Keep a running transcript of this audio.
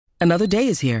Another day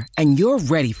is here, and you're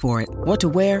ready for it. What to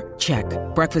wear? Check.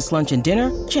 Breakfast, lunch, and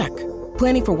dinner? Check.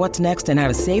 Planning for what's next and how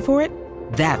to save for it?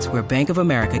 That's where Bank of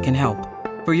America can help.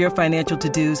 For your financial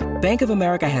to-dos, Bank of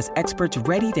America has experts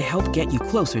ready to help get you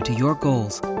closer to your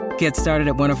goals. Get started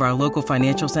at one of our local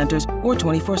financial centers or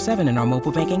 24/7 in our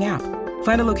mobile banking app.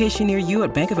 Find a location near you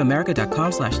at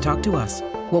bankofamerica.com/talktous.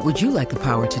 What would you like the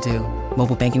power to do?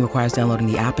 Mobile banking requires downloading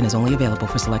the app and is only available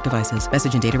for select devices.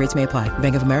 Message and data rates may apply.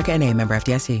 Bank of America N.A., member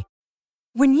FDIC.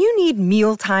 When you need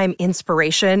mealtime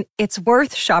inspiration, it's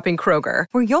worth shopping Kroger,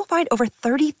 where you'll find over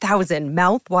 30,000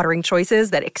 mouth-watering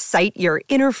choices that excite your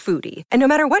inner foodie. And no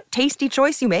matter what tasty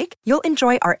choice you make, you'll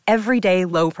enjoy our everyday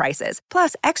low prices,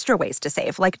 plus extra ways to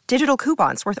save, like digital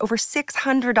coupons worth over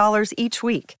 $600 each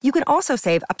week. You can also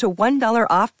save up to $1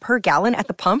 off per gallon at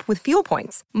the pump with fuel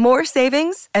points. More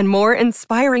savings and more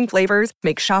inspiring flavors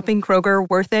make shopping Kroger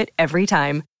worth it every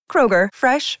time. Kroger,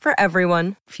 fresh for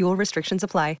everyone. Fuel restrictions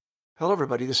apply. Hello,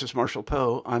 everybody. This is Marshall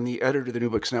Poe. I'm the editor of the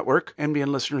New Books Network. NBN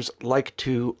listeners like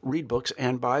to read books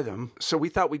and buy them. So we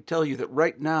thought we'd tell you that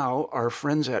right now, our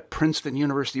friends at Princeton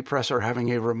University Press are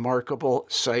having a remarkable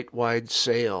site-wide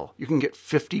sale. You can get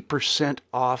 50%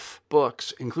 off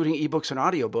books, including ebooks and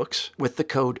audiobooks, with the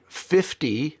code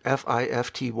 50,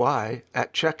 F-I-F-T-Y,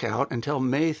 at checkout until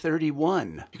May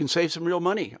 31. You can save some real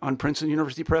money on Princeton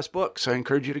University Press books. I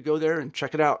encourage you to go there and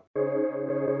check it out.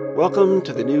 Welcome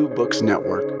to the New Books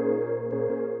Network.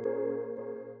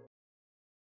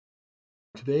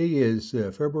 Today is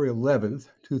February 11th,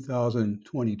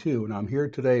 2022, and I'm here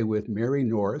today with Mary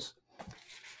Norris,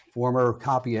 former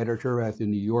copy editor at The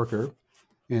New Yorker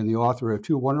and the author of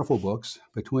two wonderful books,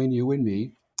 Between You and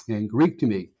Me and Greek to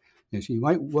Me. And she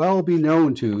might well be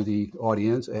known to the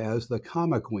audience as the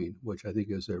Comma Queen, which I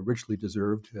think is a richly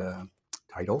deserved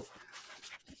title.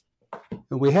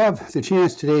 And we have the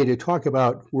chance today to talk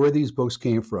about where these books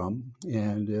came from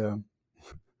and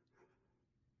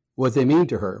what they mean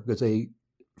to her, because they,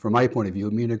 from my point of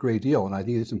view, mean a great deal. And I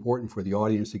think it's important for the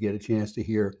audience to get a chance to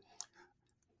hear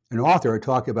an author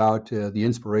talk about the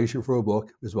inspiration for a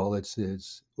book, as well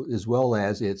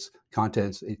as its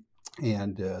contents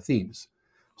and themes.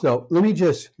 So let me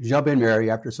just jump in,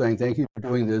 Mary, after saying thank you for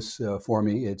doing this for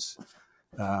me. It's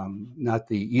not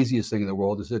the easiest thing in the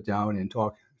world to sit down and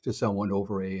talk to someone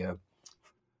over a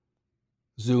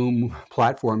Zoom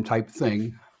platform type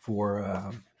thing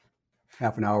for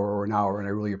half an hour or an hour, and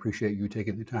I really appreciate you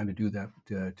taking the time to do that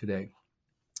today.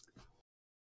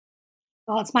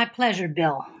 Well, it's my pleasure,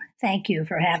 Bill. Thank you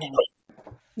for having me.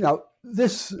 Now,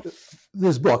 this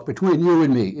book, Between You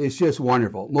and Me, is just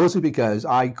wonderful, mostly because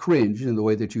I cringe in the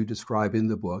way that you describe in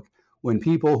the book when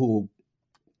people who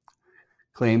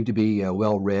claim to be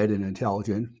well-read and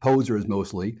intelligent, posers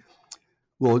mostly,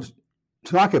 will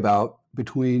talk about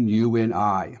between you and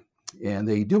I. And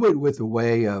they do it with a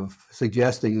way of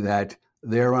suggesting that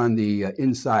they're on the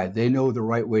inside. They know the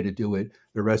right way to do it.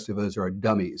 The rest of us are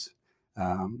dummies.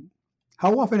 How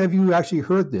often have you actually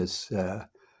heard this? I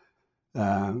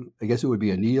guess it would be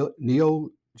a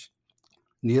neologism.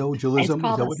 It's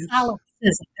called a solipsism.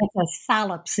 It's a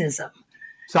solipsism.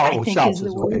 Solipsism.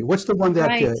 Okay. What's the one that?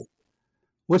 Right.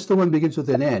 What's the one that begins with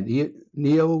an N?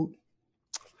 Neologism?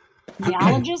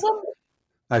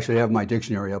 Actually, I have my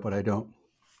dictionary up, but I don't.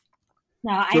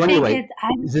 No, so anyway,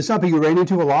 is this something you ran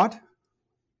into a lot?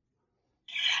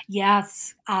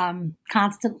 Yes,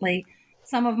 constantly.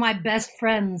 Some of my best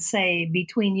friends say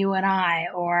between you and I,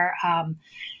 or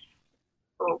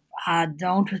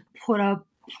don't put a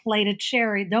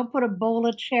don't put a bowl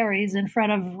of cherries in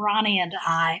front of Ronnie and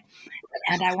I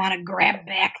want to grab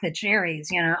back the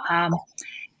cherries, when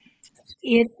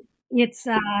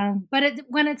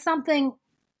it's something,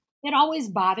 it always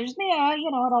bothers me,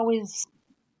 it always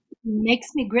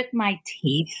makes me grit my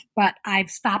teeth, but I've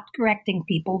stopped correcting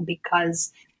people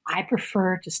because I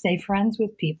prefer to stay friends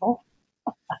with people.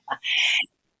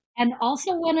 And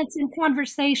also when it's in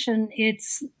conversation,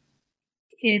 it's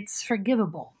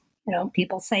forgivable.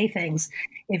 People say things.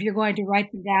 If you're going to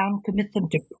write them down, commit them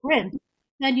to print,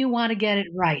 then you want to get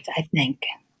it right, I think.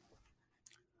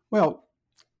 Well,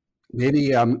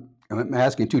 maybe I'm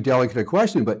asking too delicate a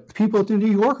question, but people at the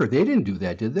New Yorker, they didn't do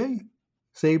that, did they?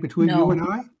 Say between you and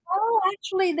I? Oh,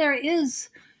 actually, there is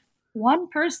one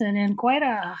person in quite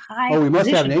a high we must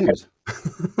position. have names.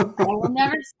 I will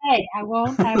never say. I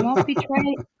won't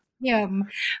betray him.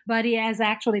 But he has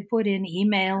actually put in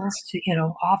emails to,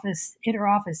 inter-office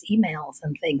emails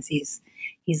and things.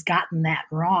 He's gotten that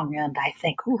wrong. And I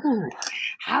think,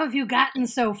 how have you gotten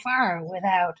so far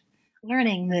without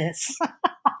learning this?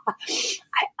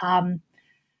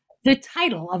 The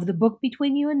title of the book,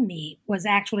 Between You and Me, was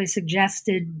actually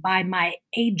suggested by my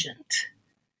agent.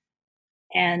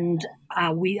 And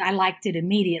I liked it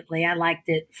immediately. I liked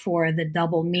it for the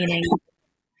double meaning,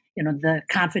 the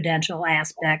confidential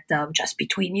aspect of just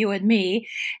between you and me,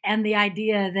 and the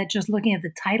idea that just looking at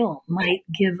the title might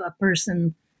give a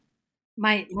person,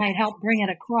 might help bring it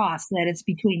across that it's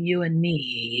between you and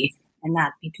me and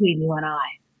not between you and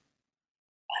I.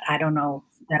 But I don't know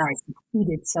that I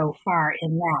succeeded so far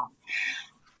in that.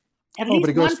 But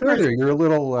it goes further. Your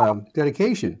little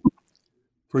dedication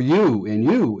for you and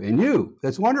you and you.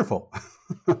 That's wonderful.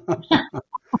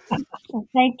 Well,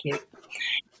 thank you.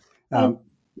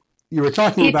 You were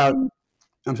talking about,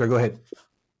 I'm sorry, go ahead.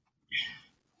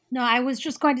 No, I was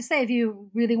just going to say, if you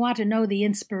really want to know the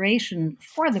inspiration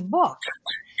for the book,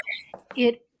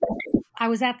 I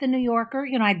was at the New Yorker.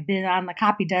 I'd been on the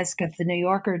copy desk at the New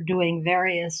Yorker doing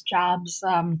various jobs.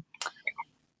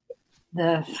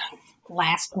 The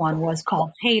last one was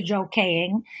called page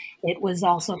okaying. It was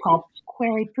also called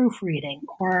query proofreading,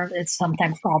 or it's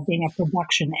sometimes called being a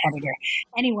production editor.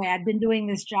 Anyway, I'd been doing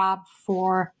this job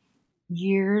for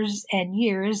years and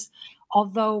years,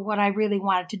 although what I really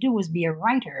wanted to do was be a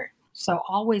writer. So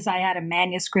always I had a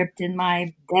manuscript in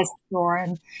my desk drawer,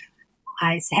 and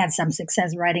I had some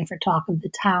success writing for Talk of the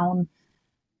Town,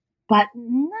 but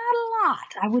not a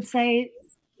lot. I would say,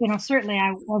 certainly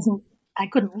I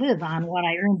couldn't live on what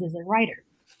I earned as a writer.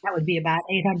 That would be about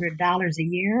 $800 a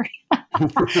year.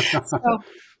 So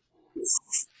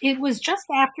it was just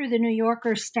after the New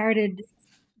Yorker started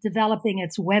developing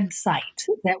its website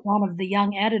that one of the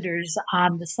young editors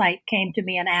on the site came to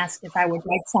me and asked if I would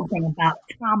write something about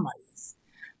commas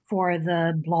for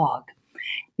the blog,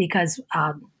 because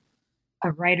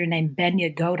a writer named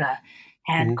Benya Goda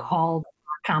had called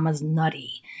commas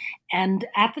nutty. And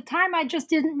at the time, I just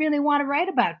didn't really want to write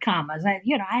about commas. I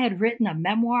had written a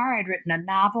memoir, I'd written a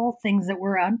novel, things that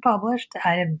were unpublished.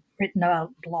 I had written a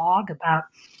blog about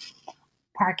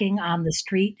parking on the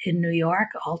street in New York,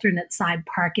 alternate side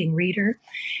parking reader.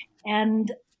 And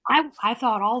I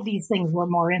thought all these things were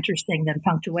more interesting than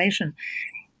punctuation.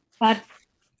 But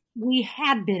we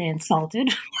had been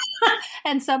insulted,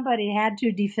 and somebody had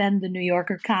to defend the New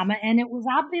Yorker comma, and it was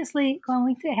obviously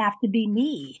going to have to be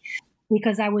me,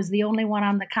 because I was the only one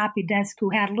on the copy desk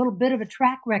who had a little bit of a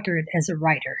track record as a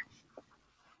writer.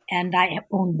 And I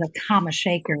owned the Comma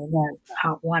Shaker,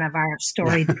 one of our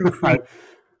storied proofreaders.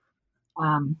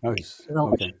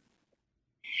 Okay.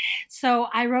 So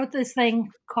I wrote this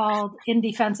thing called In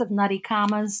Defense of Nutty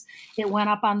Commas. It went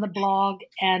up on the blog,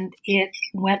 and it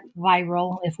went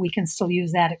viral, if we can still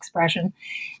use that expression.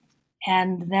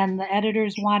 And then the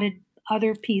editors wanted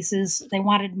other pieces. They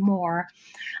wanted more.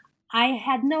 I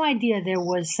had no idea there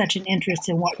was such an interest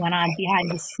in what went on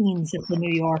behind the scenes at the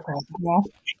New Yorker.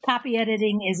 Copy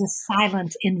editing is a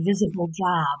silent, invisible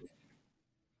job.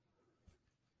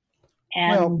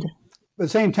 And at the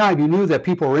same time, you knew that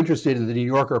people were interested in the New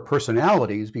Yorker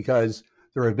personalities because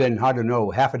there have been,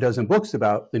 half a dozen books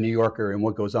about the New Yorker and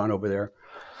what goes on over there.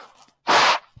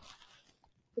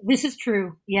 This is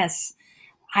true, yes.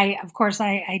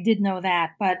 I did know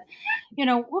that, but,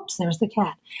 whoops, there's the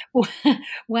cat.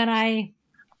 When I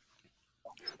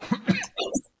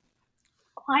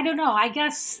don't know, I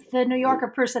guess the New Yorker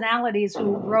personalities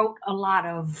who wrote a lot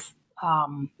of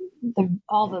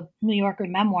all the New Yorker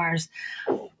memoirs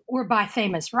were by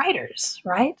famous writers,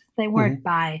 right? They weren't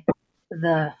by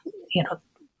a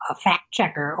fact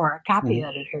checker or a copy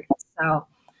editor. So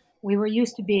we were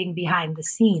used to being behind the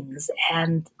scenes,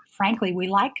 and frankly, we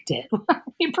liked it.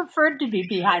 We preferred to be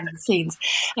behind the scenes.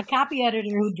 A copy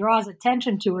editor who draws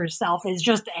attention to herself is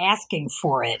just asking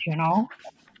for it,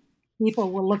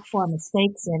 People will look for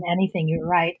mistakes in anything you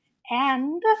write,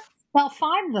 and they'll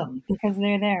find them because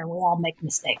they're there. We all make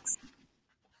mistakes.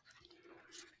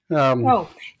 So,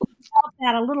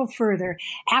 that a little further,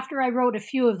 after I wrote a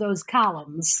few of those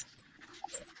columns,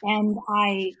 and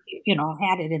I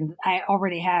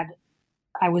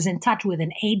was in touch with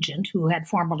an agent who had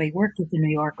formerly worked with the New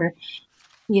Yorker.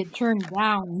 He had turned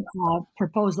down a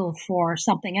proposal for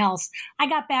something else. I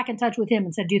got back in touch with him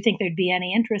and said, do you think there'd be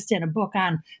any interest in a book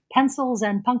on pencils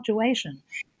and punctuation?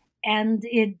 And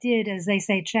it did, as they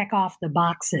say, check off the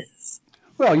boxes.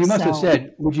 Well, you must have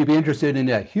said, would you be interested in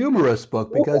a humorous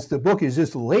book? Because the book is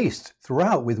just laced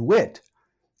throughout with wit.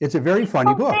 It's a very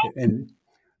funny book. And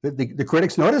the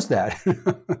critics noticed that.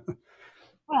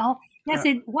 Well, yes,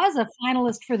 it was a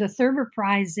finalist for the Thurber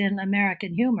Prize in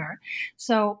American Humor.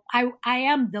 So I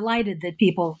am delighted that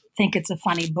people think it's a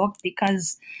funny book,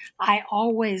 because I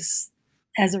always,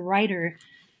 as a writer,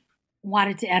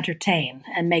 wanted to entertain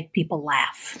and make people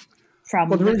laugh.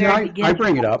 The reason I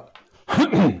bring it up,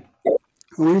 the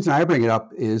reason I bring it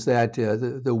up is that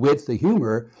the wit, the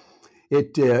humor,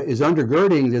 it is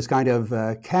undergirding this kind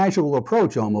of casual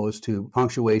approach almost to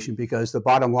punctuation, because the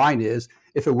bottom line is,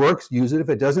 if it works, use it. If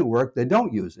it doesn't work, then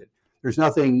don't use it. There's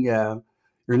nothing, you're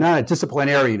not a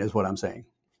disciplinarian is what I'm saying.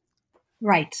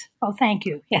 Right. Oh, thank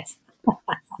you. Yes.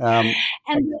 And,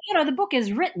 the book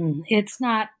is written. It's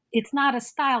not a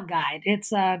style guide.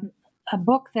 It's a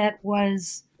book that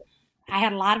I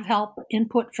had a lot of help,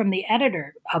 input from the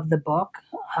editor of the book,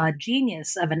 a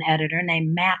genius of an editor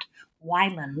named Matt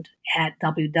Weiland at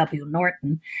W.W.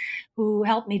 Norton, who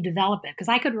helped me develop it, because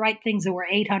I could write things that were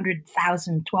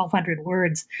 800,000, 1,200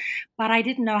 words, but I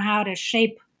didn't know how to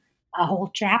shape a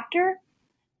whole chapter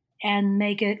and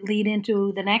make it lead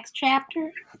into the next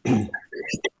chapter.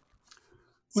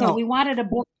 So we wanted a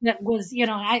book that was,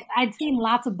 I'd seen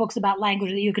lots of books about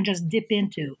language that you can just dip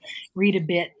into, read a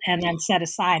bit, and then set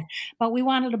aside. But we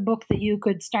wanted a book that you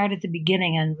could start at the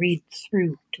beginning and read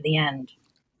through to the end.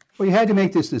 Well, you had to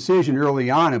make this decision early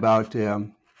on about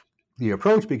the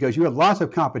approach, because you had lots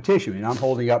of competition. And I'm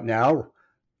holding up now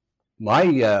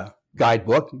my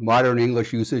guidebook, Modern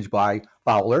English Usage by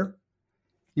Fowler.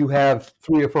 You have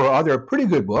 3 or 4 other pretty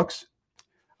good books.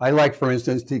 I like, for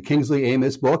instance, the Kingsley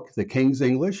Amis book, The King's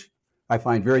English. I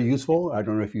find very useful. I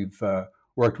don't know if you've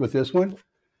worked with this one.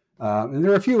 And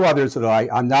there are a few others that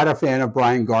I'm not a fan of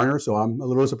Brian Garner, so I'm a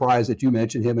little surprised that you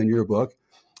mentioned him in your book.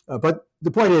 But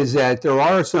the point is that there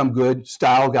are some good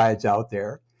style guides out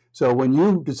there. So when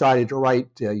you decided to write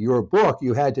your book,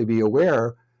 you had to be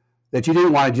aware that you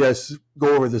didn't want to just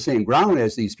go over the same ground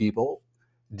as these people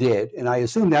did. And I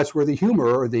assume that's where the humor,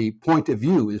 or the point of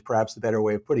view is perhaps the better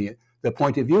way of putting it, the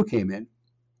point of view came in.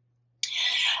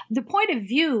 The point of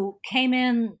view came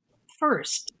in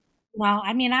first. Well,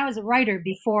 I mean, I was a writer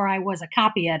before I was a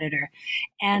copy editor.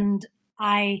 And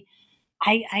I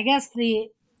guess the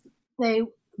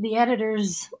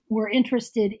editors were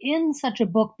interested in such a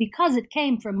book because it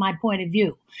came from my point of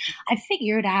view. I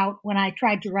figured out when I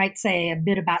tried to write, say, a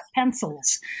bit about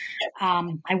pencils.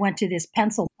 I went to this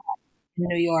pencil in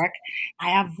New York. I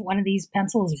have one of these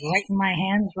pencils right in my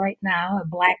hands right now, a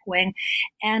Black Wing.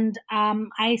 And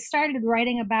I started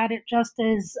writing about it just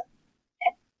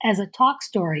as a talk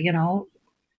story,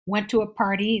 Went to a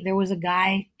party. There was a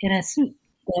guy in a suit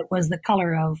that was the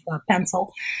color of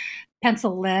pencil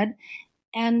lead.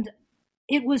 And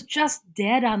it was just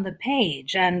dead on the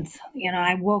page. And,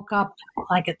 I woke up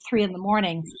like at 3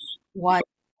 a.m.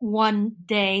 one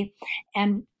day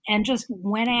and just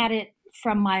went at it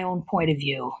from my own point of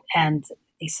view, and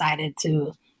decided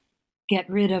to get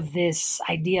rid of this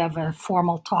idea of a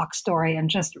formal talk story and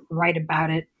just write about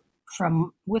it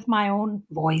with my own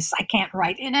voice. I can't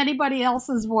write in anybody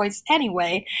else's voice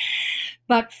anyway,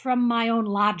 but from my own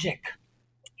logic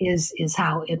is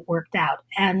how it worked out.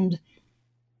 And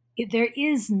there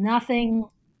is nothing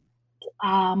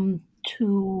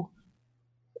to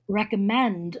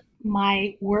recommend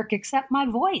my work except my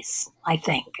voice, I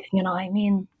think.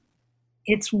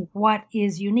 It's what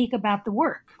is unique about the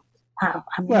work.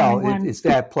 It's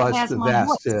that plus the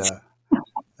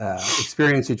vast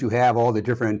experience that you have, all the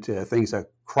different things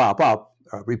that crop up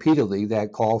repeatedly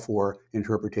that call for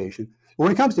interpretation. But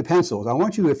when it comes to pencils, I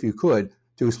want you, if you could,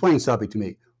 to explain something to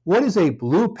me. What is a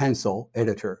blue pencil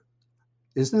editor?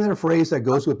 Isn't that a phrase that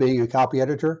goes with being a copy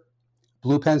editor?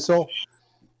 Blue pencil?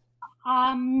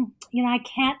 I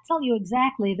can't tell you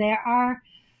exactly. There are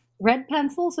red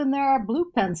pencils and there are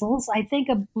blue pencils. I think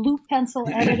a blue pencil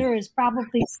editor is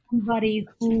probably somebody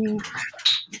who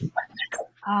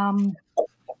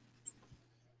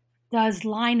does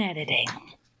line editing,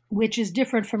 which is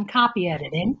different from copy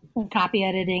editing. Copy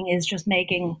editing is just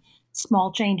making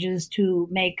small changes to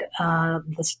make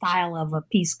the style of a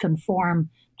piece conform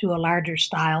to a larger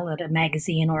style at a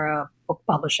magazine or a book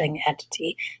publishing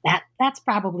entity. That's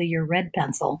probably your red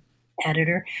pencil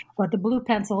editor, but the blue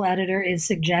pencil editor is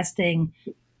suggesting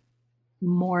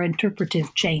more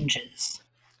interpretive changes.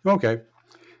 Okay.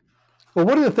 Well,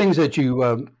 one of the things that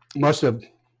you must have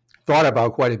thought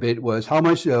about quite a bit was how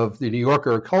much of the New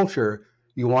Yorker culture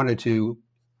you wanted to,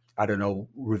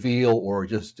 reveal or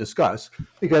just discuss,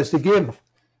 because to give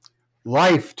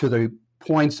life to the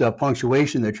points of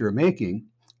punctuation that you're making,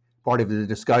 part of the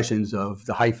discussions of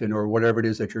the hyphen or whatever it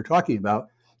is that you're talking about,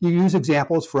 you use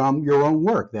examples from your own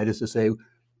work. That is to say,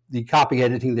 the copy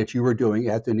editing that you were doing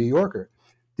at the New Yorker.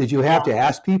 Did you have to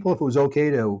ask people if it was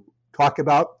okay to talk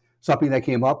about something that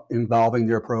came up involving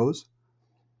their prose?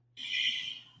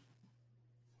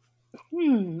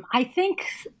 I think,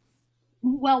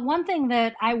 one thing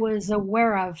that I was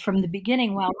aware of from the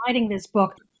beginning while writing this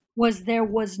book was there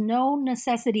was no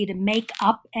necessity to make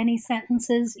up any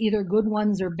sentences, either good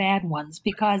ones or bad ones,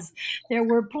 because there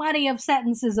were plenty of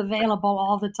sentences available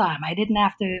all the time. I didn't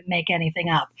have to make anything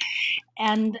up.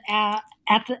 And I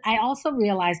also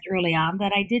realized early on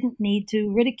that I didn't need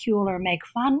to ridicule or make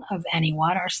fun of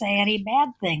anyone or say any bad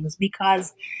things,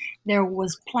 because there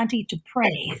was plenty to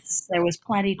praise. There was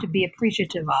plenty to be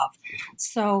appreciative of.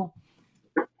 So,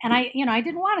 and I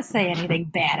didn't want to say anything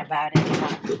bad about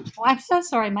anyone. Oh, I'm so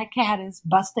sorry. My cat is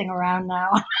busting around now.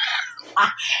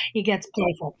 He gets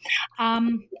playful.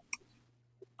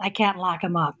 I can't lock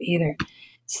him up either.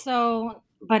 So,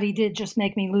 but he did just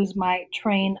make me lose my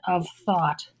train of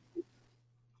thought.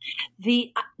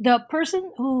 The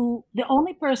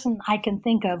only person I can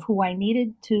think of who I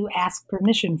needed to ask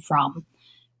permission from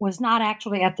was not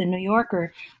actually at the New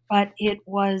Yorker, but it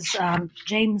was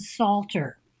James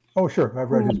Salter. Oh, sure. I've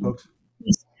read his books.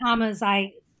 His commas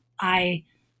I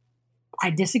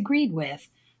disagreed with,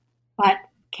 but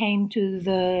came to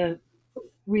the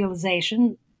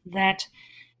realization that,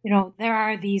 there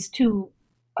are these two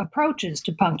approaches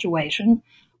to punctuation.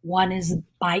 One is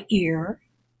by ear,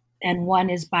 and one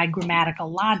is by grammatical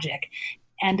logic.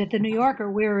 And at the New Yorker,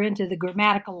 we were into the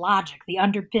grammatical logic, the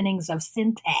underpinnings of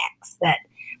syntax.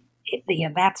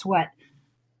 That's what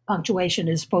punctuation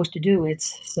is supposed to do.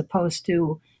 It's supposed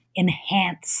to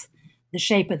enhance the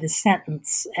shape of the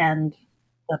sentence and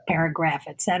the paragraph,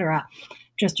 etc.,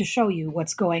 just to show you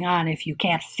what's going on if you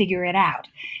can't figure it out.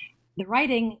 The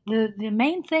writing, the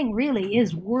main thing really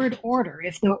is word order.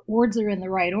 If the words are in the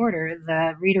right order,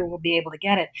 the reader will be able to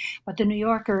get it. But the New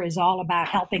Yorker is all about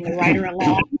helping the writer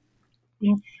along,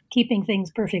 keeping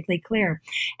things perfectly clear.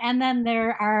 And then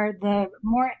there are the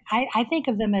more, I think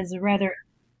of them as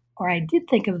I did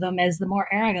think of them as the more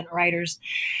arrogant writers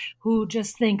who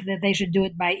just think that they should do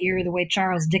it by ear the way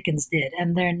Charles Dickens did.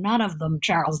 And they're none of them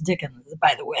Charles Dickens,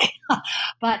 by the way.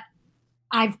 But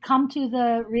I've come to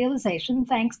the realization,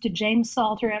 thanks to James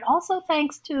Salter and also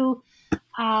thanks to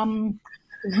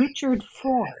Richard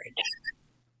Ford,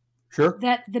 sure,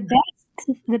 that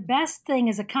the best thing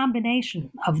is a combination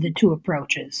of the two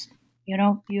approaches.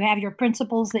 You have your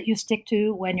principles that you stick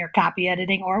to when you're copy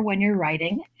editing or when you're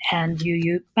writing, and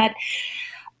you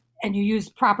use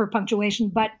proper punctuation.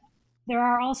 But there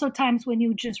are also times when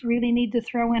you just really need to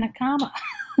throw in a comma,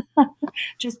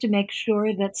 just to make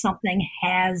sure that something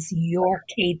has your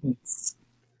cadence.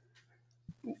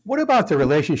 What about the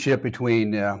relationship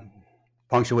between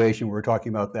punctuation? We were talking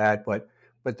about that, but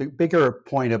the bigger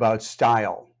point about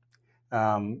style.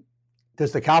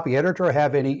 Does the copy editor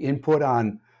have any input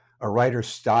on a writer's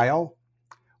style?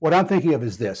 What I'm thinking of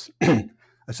is this. I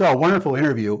saw a wonderful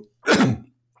interview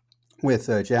with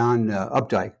John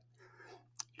Updike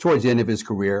towards the end of his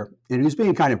career, and he was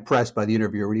being kind of pressed by the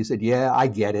interviewer, and he said, "Yeah, I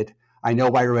get it. I know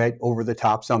I write over the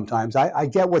top sometimes. I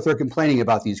get what they're complaining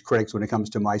about, these critics, when it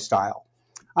comes to my style.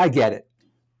 I get it."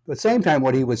 But at the same time,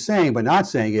 what he was saying but not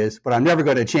saying is, but I'm never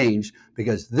going to change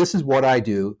because this is what I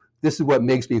do. This is what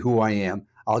makes me who I am.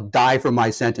 I'll die for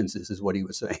my sentences, is what he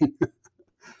was saying.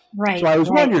 Right. So I was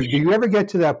wondering, do you ever get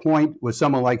to that point with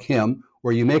someone like him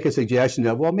where you make a suggestion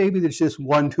of, well, maybe there's just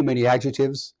one too many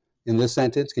adjectives in this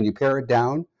sentence? Can you pare it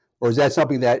down? Or is that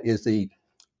something that is the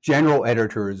general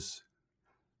editor's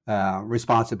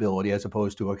responsibility as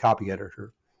opposed to a copy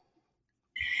editor?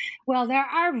 Well, there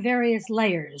are various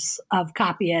layers of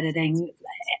copy editing,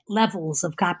 levels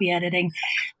of copy editing.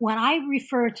 When I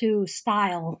refer to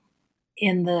style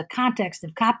in the context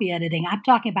of copy editing, I'm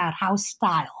talking about house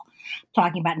style. I'm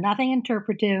talking about nothing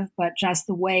interpretive, but just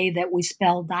the way that we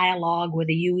spell dialogue with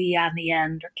a UE on the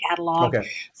end, or catalog. Okay.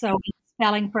 So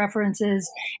spelling preferences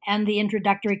and the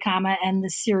introductory comma and the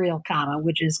serial comma,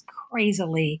 which is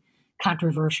crazily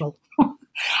controversial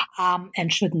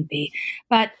and shouldn't be.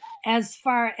 But as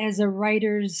far as a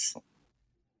writer's,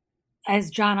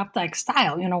 as John Updike's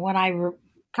style, when I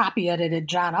copy edited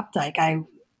John Updike, I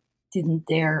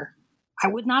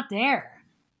would not dare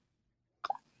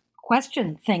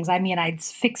question things. I mean, I'd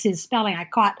fix his spelling. I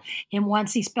caught him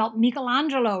once, he spelt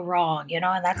Michelangelo wrong, and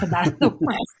that's about the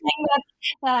worst thing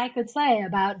that I could say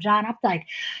about John Updike.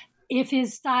 If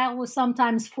his style was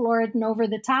sometimes florid and over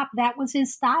the top, that was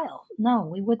his style. No,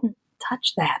 we wouldn't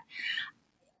touch that.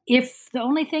 If the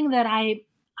only thing that I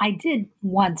did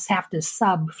once have to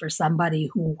sub for somebody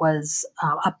who was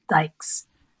Updike's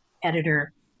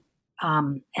editor,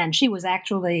 and she was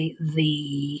actually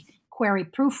the query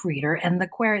proofreader and the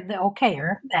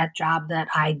okayer, that job that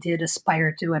I did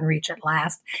aspire to and reach at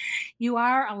last. You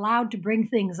are allowed to bring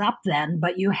things up then,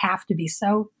 but you have to be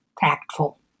so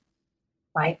tactful,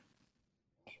 right?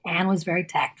 Anne was very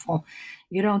tactful.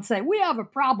 You don't say, we have a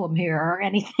problem here, or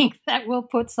anything that will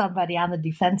put somebody on the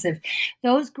defensive.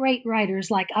 Those great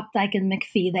writers like Updike and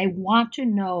McPhee, they want to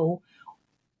know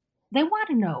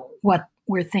what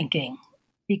we're thinking,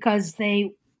 because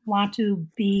they want to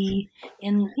be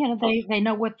in, they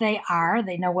know what they are,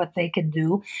 they know what they can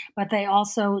do, but they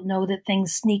also know that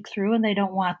things sneak through and they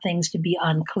don't want things to be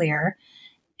unclear,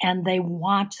 and they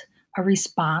want a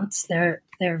response. They're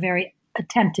very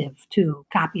attentive to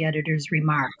copy editors'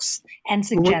 remarks and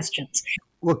suggestions.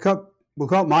 What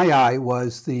caught my eye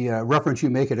was the reference you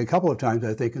make it a couple of times,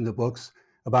 I think, in the books,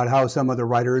 about how some of the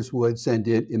writers would send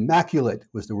in immaculate,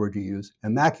 was the word you use,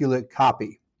 immaculate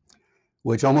copy,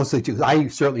 which almost, I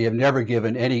certainly have never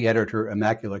given any editor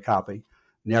immaculate copy,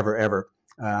 never, ever.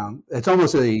 It's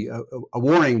almost a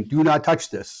warning, do not touch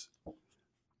this.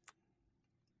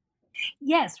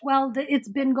 Yes, well, it's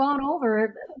been gone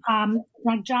over.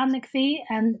 Like John McPhee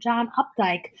and John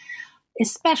Updike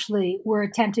especially were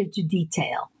attentive to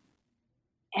detail.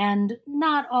 And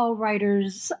not all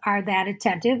writers are that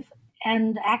attentive.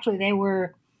 And actually, they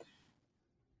were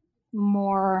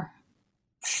more,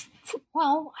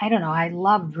 well, I don't know. I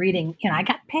loved reading. I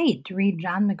got paid to read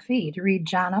John McPhee, to read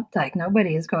John Updike.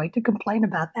 Nobody is going to complain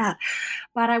about that.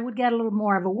 But I would get a little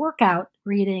more of a workout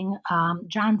reading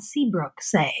John Seabrook,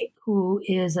 say, who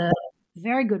is a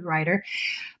very good writer,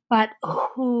 but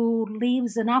who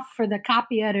leaves enough for the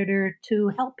copy editor to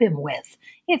help him with.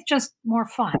 It's just more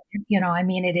fun.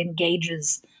 It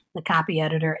engages the copy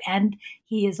editor, and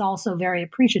he is also very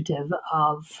appreciative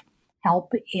of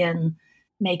help in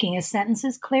making his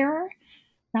sentences clearer.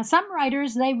 Now, some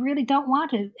writers, they really don't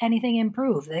want anything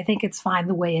improved. They think it's fine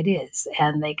the way it is,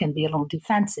 and they can be a little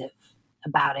defensive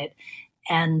about it.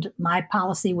 And my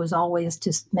policy was always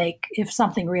to make, if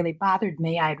something really bothered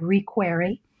me, I'd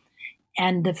requery.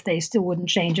 And if they still wouldn't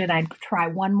change it, I'd try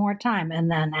one more time. And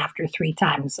then after 3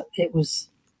 times, it's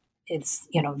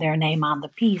their name on the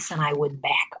piece, and I would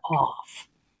back off.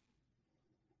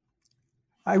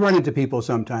 I run into people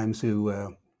sometimes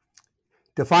who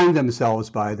define themselves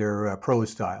by their prose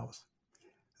styles.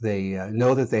 They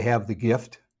know that they have the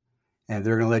gift, and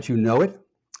they're going to let you know it,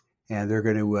 and they're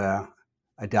going to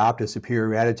adopt a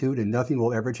superior attitude, and nothing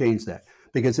will ever change that.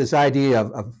 Because this idea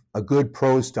of a good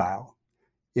prose style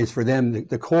is for them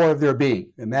the core of their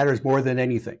being. It matters more than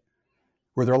anything.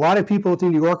 Were there a lot of people at the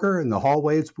New Yorker in the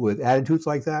hallways with attitudes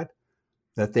like that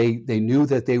they knew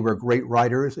that they were great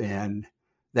writers, and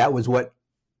that was what,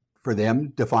 for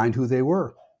them, defined who they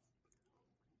were?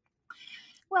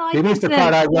 Well, maybe it's the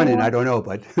crowd I run in, I don't know,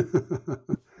 but...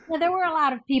 Yeah, there were a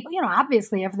lot of people,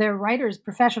 obviously, if they're writers,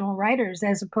 professional writers,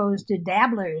 as opposed to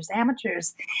dabblers,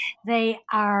 amateurs, they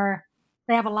have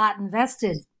a lot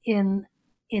invested in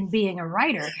being a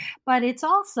writer. But it's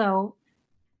also,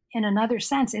 in another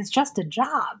sense, it's just a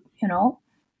job,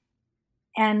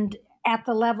 And at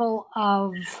the level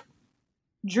of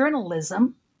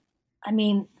journalism,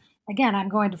 again, I'm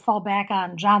going to fall back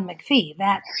on John McPhee,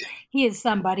 that he is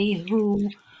somebody who,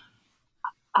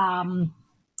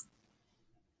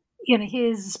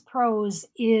 his prose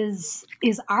is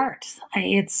art.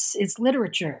 It's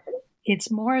literature.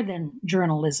 It's more than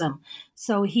journalism.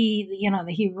 So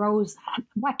he rose,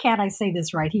 why can't I say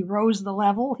this right? He rose the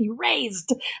level, he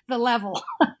raised the level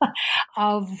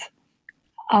of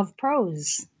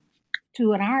prose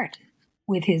to an art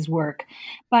with his work.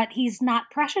 But he's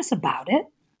not precious about it.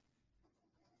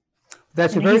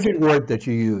 That's a very good word that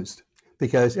you used,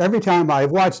 because every time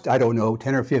I've watched, 10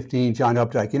 or 15 John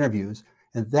Updike interviews,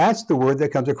 and that's the word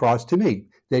that comes across to me,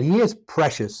 that he is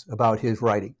precious about his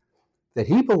writing, that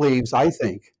he believes, I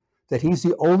think, that he's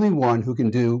the only one who can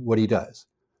do what he does.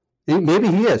 Maybe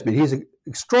he is, but he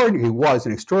was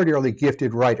an extraordinarily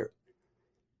gifted writer.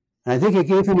 And I think it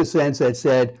gave him a sense that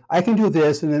said, I can do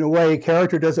this, and in a way,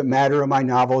 character doesn't matter in my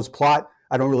novels. Plot,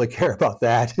 I don't really care about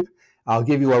that. I'll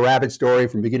give you a rabbit story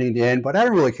from beginning to end, but I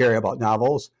don't really care about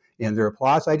novels and their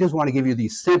plots. I just want to give you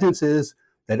these sentences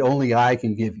that only I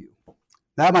can give you.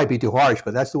 That might be too harsh,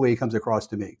 but that's the way he comes across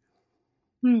to me.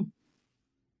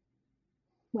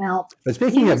 Well, but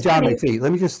speaking of John McPhee,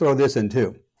 let me just throw this in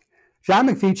too. John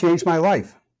McPhee changed my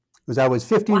life. Because I was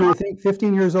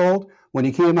 15 years old, when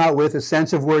he came out with A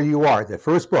Sense of Where You Are, the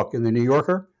first book in the New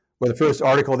Yorker, or the first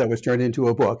article that was turned into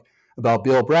a book about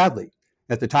Bill Bradley.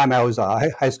 At the time, I was a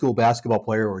high school basketball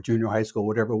player, or junior high school,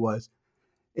 whatever it was.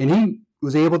 And he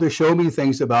was able to show me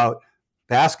things about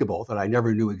basketball that I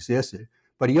never knew existed.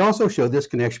 But he also showed this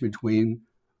connection between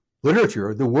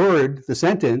literature, the word, the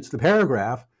sentence, the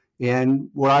paragraph, and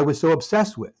what I was so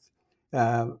obsessed with.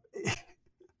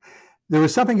 There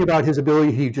was something about his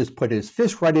ability. He just put his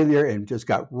fist right in there and just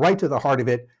got right to the heart of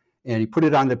it. and he put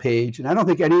it on the page. And I don't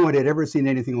think anyone had ever seen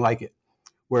anything like it,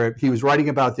 where he was writing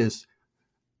about this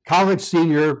college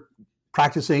senior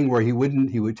practicing where he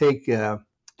would take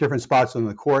different spots on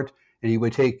the court, and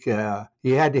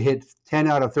he had to hit 10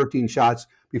 out of 13 shots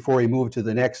before he moved to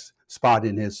the next spot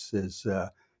in his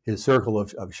circle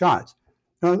of shots.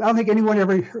 Now, I don't think anyone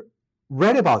ever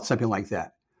read about something like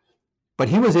that, but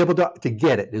he was able to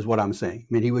get it, is what I'm saying.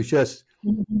 I mean, he was just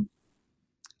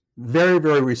very,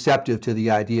 very receptive to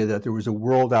the idea that there was a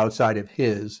world outside of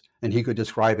his, and he could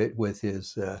describe it with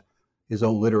his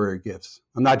own literary gifts.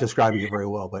 I'm not describing it very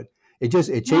well, but it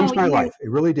changed my life. It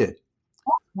really did.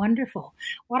 Wonderful.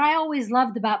 What I always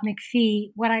loved about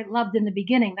McPhee, what I loved in the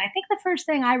beginning, I think the first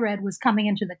thing I read was Coming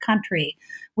into the Country,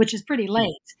 which is pretty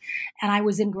late. And I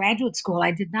was in graduate school.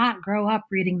 I did not grow up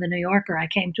reading The New Yorker. I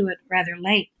came to it rather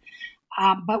late.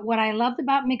 But what I loved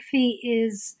about McPhee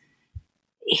is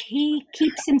he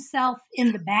keeps himself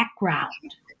in the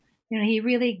background. You know, he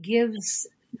really gives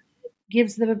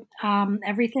the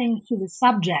everything to the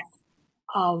subject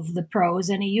of the prose,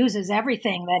 and he uses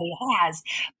everything that he has,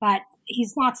 but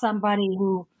he's not somebody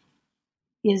who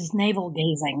is navel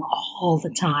gazing all the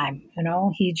time. You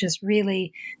know, he just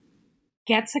really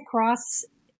gets across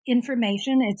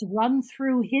information. It's run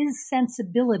through his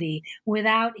sensibility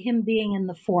without him being in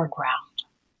the foreground.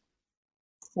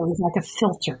 So he's like a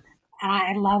filter. And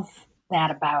I love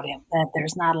that about him, that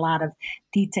there's not a lot of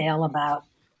detail about,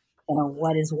 you know,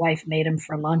 what his wife made him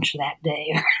for lunch that day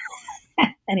or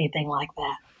anything like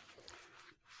that.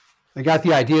 I got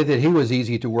the idea that he was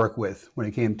easy to work with when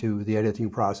it came to the editing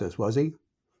process, was he?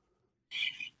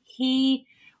 He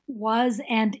was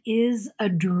and is a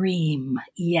dream,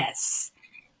 yes.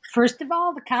 First of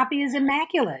all, the copy is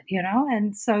immaculate, you know,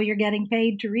 and so you're getting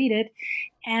paid to read it.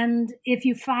 And if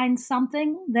you find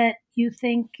something that you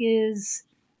think is,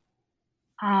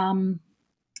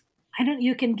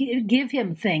 you can give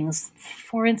him things.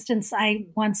 For instance, I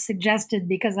once suggested,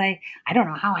 because I don't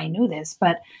know how I knew this,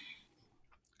 but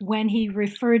when he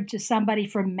referred to somebody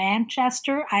from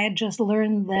Manchester, I had just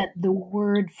learned that the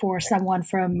word for someone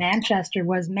from Manchester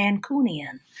was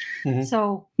Mancunian. Mm-hmm.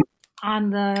 So in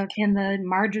the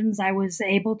margins, I was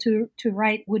able to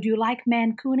write, "Would you like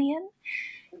Mancunian?"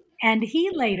 And he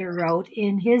later wrote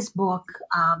in his book,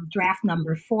 draft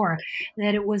number 4,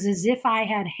 that it was as if I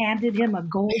had handed him a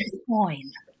gold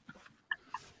coin.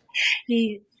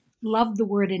 He loved the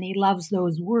word, and he loves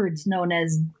those words known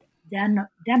as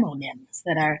demonyms,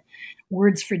 that are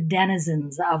words for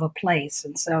denizens of a place.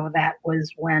 And so that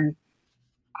was when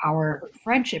our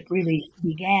friendship really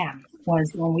began,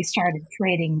 was when we started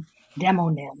trading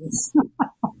demonyms.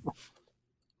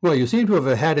 Well, you seem to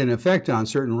have had an effect on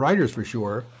certain writers for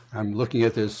sure. I'm looking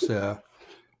at this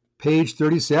page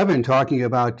 37 talking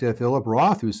about Philip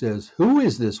Roth, who says, "Who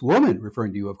is this woman?"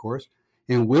 referring to you, of course,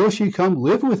 "and will she come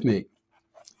live with me?"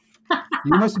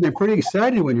 You must have been pretty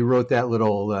excited when you wrote that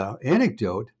little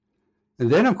anecdote. And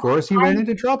then, of course, he ran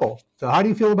into trouble. So how do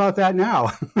you feel about that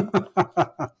now?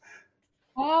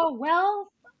 Oh,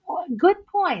 well, good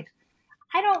point.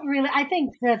 I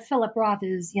think that Philip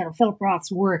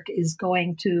Roth's work is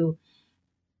going to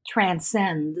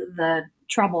transcend the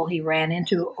trouble he ran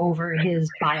into over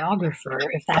his biographer,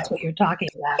 if that's what you're talking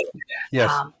about. Yes.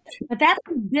 But that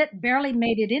bit barely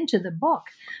made it into the book.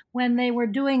 When they were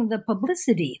doing the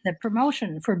publicity, the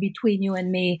promotion for Between You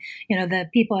and Me, you know, the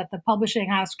people at the publishing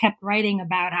house kept writing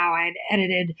about how I'd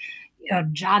edited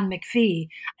John McPhee.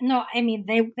 No, I mean,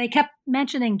 they kept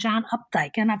mentioning John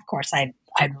Updike. And of course, I'd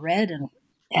read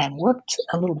and worked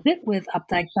a little bit with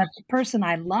Updike, but the person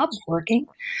I loved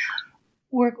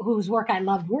whose work I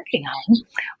loved working on,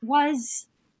 was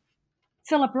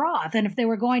Philip Roth. And if they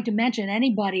were going to mention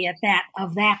anybody of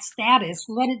that status,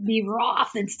 let it be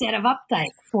Roth instead of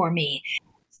Updike for me.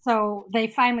 So they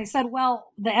finally said,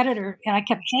 well, the editor, and I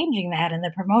kept changing that in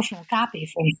the promotional copy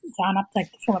from John Updike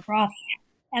to Philip Roth.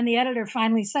 And the editor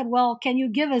finally said, well, can you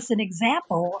give us an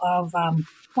example of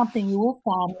something you worked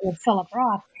on with Philip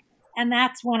Roth? And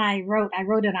that's when I wrote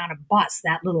it on a bus,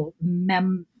 that little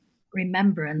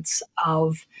remembrance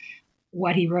of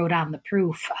what he wrote on the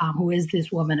proof, "Who is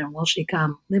this woman and will she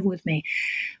come live with me?"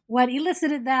 What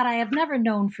elicited that, I have never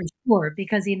known for sure,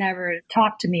 because he never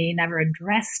talked to me, never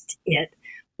addressed it,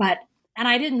 and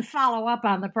I didn't follow up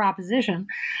on the proposition.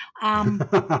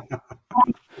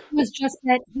 It was just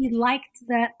that he liked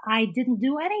that I didn't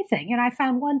do anything, and I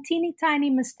found one teeny tiny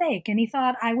mistake, and I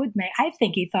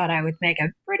think he thought I would make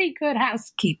a pretty good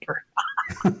housekeeper.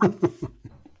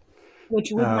 Which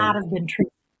would not have been true.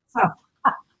 So.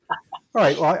 All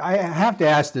right. Well, I have to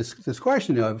ask this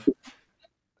question of,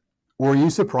 were you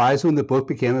surprised when the book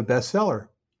became a bestseller?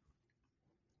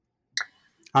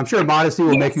 I'm sure modesty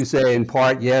will make you say in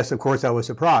part, yes, of course I was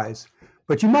surprised.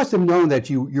 But you must have known that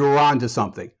you were on to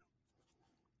something.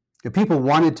 If people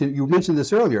wanted to, you mentioned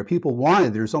this earlier, people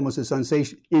wanted, there's almost this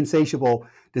insatiable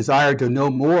desire to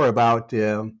know more about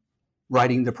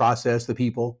writing, the process, the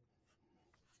people.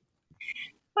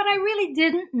 But I really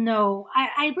didn't know.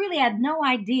 I really had no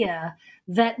idea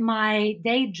that my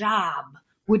day job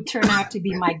would turn out to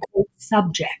be my great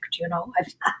subject.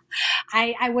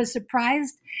 I was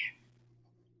surprised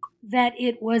that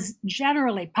it was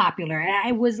generally popular.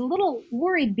 I was a little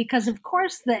worried because, of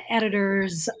course, the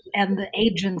editors and the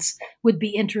agents would be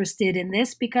interested in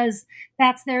this because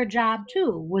that's their job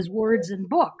too, was words and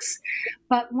books.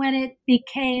 But when it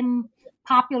became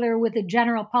popular with the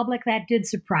general public, that did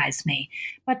surprise me.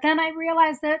 But then I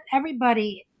realized that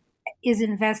everybody is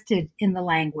invested in the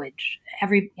language.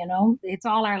 It's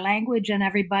all our language, and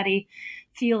everybody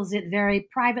feels it very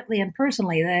privately and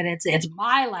personally that it's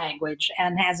my language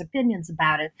and has opinions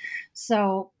about it.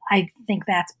 So I think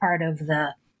that's part of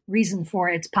the reason for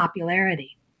its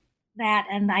popularity. That,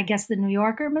 and I guess the New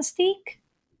Yorker mystique.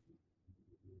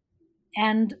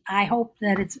 And I hope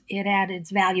that it had its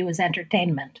value as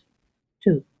entertainment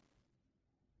too.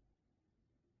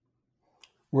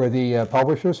 Were the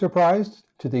publishers surprised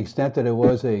to the extent that it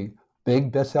was a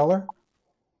big bestseller?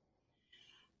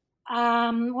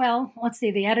 Well, let's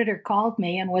see. The editor called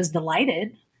me and was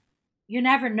delighted. You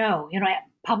never know.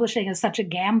 Publishing is such a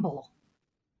gamble.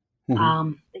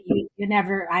 Mm-hmm. You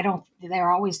never.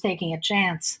 They're always taking a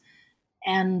chance,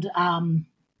 and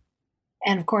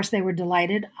of course they were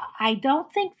delighted. I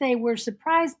don't think they were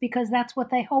surprised because that's what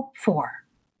they hoped for.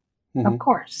 Mm-hmm. Of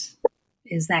course,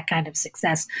 is that kind of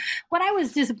success. What I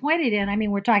was disappointed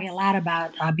in, we're talking a lot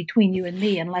about Between You and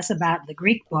Me and less about the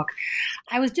Greek book.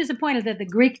 I was disappointed that the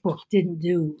Greek book didn't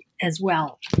do as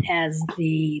well as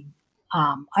the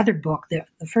other book, the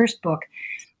first book.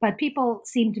 But people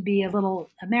seem to be a little,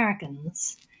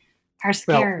 Americans are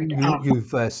scared. Well,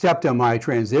 you've stepped on my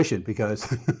transition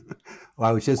because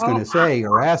I was just going to say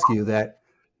or ask you that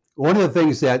one of the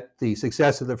things that the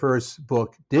success of the first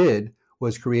book did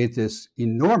was create this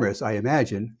enormous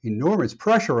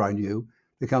pressure on you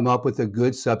to come up with a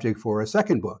good subject for a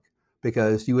second book,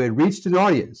 because you had reached an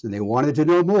audience and they wanted to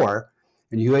know more,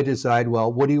 and you had to decide,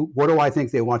 well, what do I think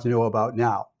they want to know about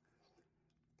now?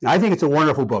 I think it's a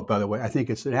wonderful book, by the way. I think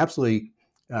it's an absolutely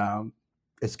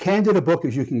as candid a book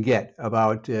as you can get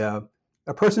about a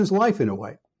person's life in a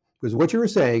way. Because what you were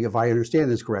saying, if I understand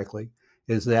this correctly,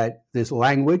 is that this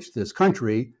language, this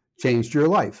country, changed your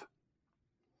life.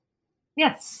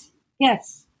 Yes.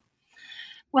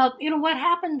 Well, what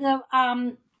happened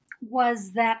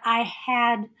was that I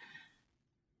had,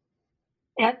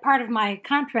 part of my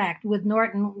contract with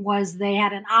Norton was they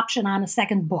had an option on a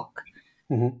second book.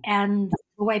 Mm-hmm. And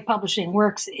the way publishing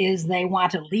works is they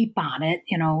want to leap on it,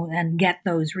 and get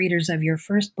those readers of your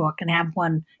first book and have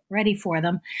one ready for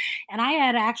them. And I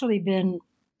had actually been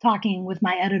talking with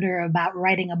my editor about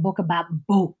writing a book about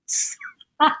boats.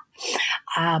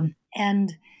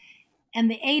 And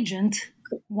the agent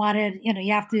wanted,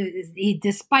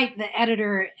 despite the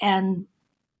editor and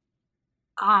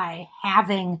I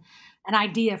having an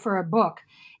idea for a book,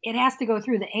 it has to go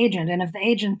through the agent. And if the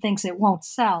agent thinks it won't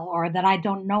sell or that I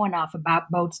don't know enough about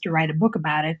boats to write a book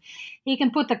about it, he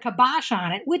can put the kibosh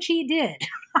on it, which he did.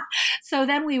 So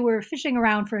then we were fishing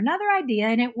around for another idea,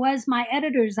 and it was my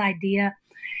editor's idea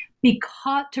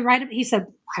to write it. He said,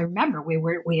 I remember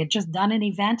we had just done an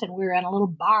event and we were in a little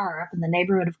bar up in the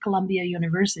neighborhood of Columbia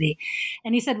University.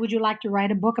 And he said, would you like to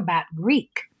write a book about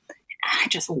Greek? I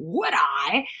just, would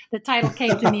I? The title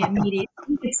came to me immediately.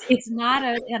 It's not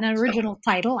an original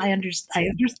title. I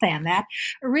understand that.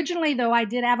 Originally, though, I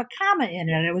did have a comma in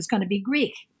it. It was going to be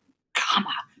Greek.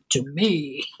 Comma to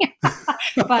me.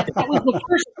 But that was the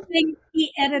first thing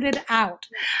he edited out.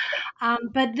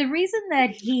 But the reason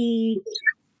that he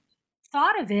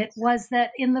thought of it was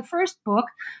that in the first book,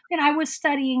 I was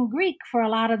studying Greek for a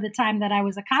lot of the time that I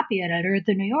was a copy editor at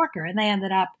the New Yorker, and they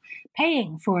ended up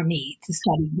paying for me to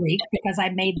study Greek because I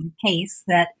made the case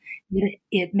that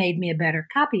it made me a better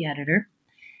copy editor.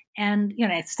 And,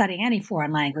 studying any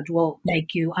foreign language will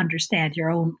make you understand your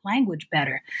own language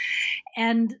better.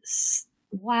 And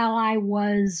while I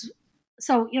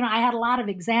had a lot of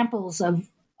examples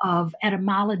of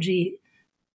etymology,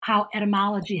 how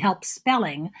etymology helps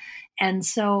spelling. And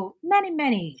so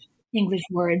many English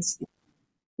words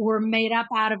were made up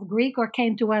out of Greek or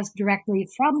came to us directly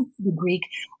from the Greek,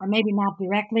 or maybe not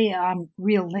directly,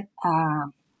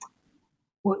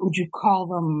 what would you call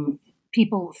them?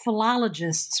 People,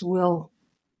 philologists will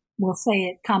say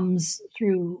it comes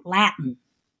through Latin.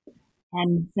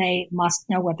 and they must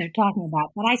know what they're talking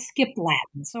about. But I skipped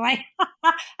Latin, so I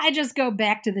I just go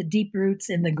back to the deep roots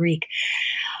in the Greek.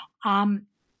 While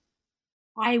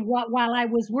I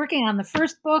was working on the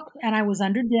first book and I was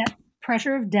under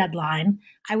pressure of deadline,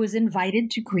 I was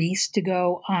invited to Greece to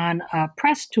go on a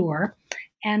press tour,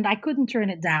 and I couldn't turn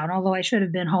it down, although I should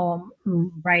have been home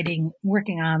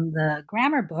working on the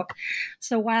grammar book.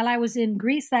 So while I was in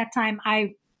Greece that time,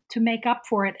 to make up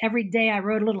for it, every day I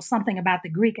wrote a little something about the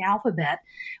Greek alphabet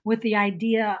with the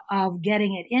idea of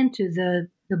getting it into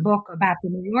the book about the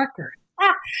New Yorker.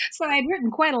 So I'd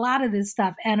written quite a lot of this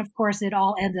stuff. And of course, it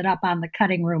all ended up on the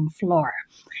cutting room floor.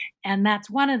 And that's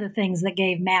one of the things that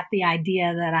gave Matt the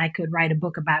idea that I could write a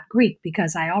book about Greek,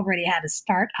 because I already had a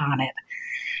start on it.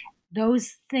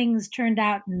 Those things turned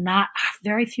out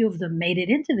very few of them made it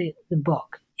into the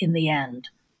book in the end,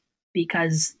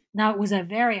 because now it was a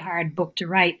very hard book to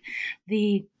write.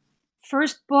 The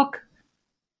first book,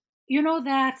 you know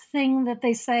that thing that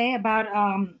they say about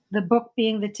the book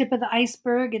being the tip of the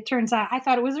iceberg? It turns out, I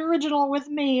thought it was original with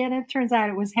me, and it turns out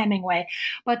it was Hemingway.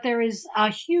 But there is a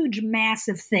huge mass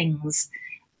of things,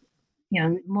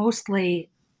 mostly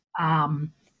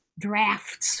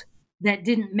drafts that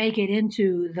didn't make it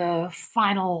into the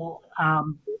final,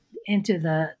 into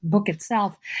the book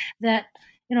itself, that,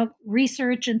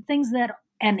 research and things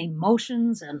and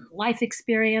emotions and life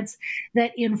experience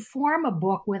that inform a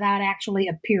book without actually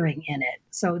appearing in it.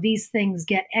 So these things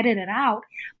get edited out,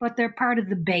 but they're part of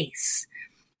the base.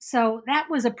 So that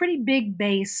was a pretty big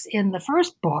base in the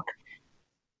first book,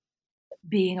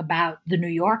 being about the New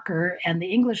Yorker and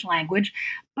the English language.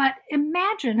 But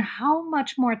imagine how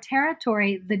much more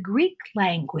territory the Greek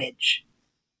language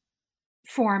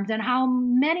formed, and how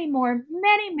many more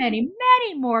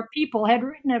people had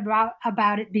written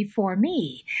about it before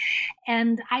me.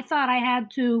 And I thought I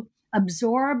had to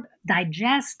absorb,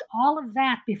 digest all of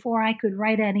that before I could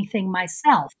write anything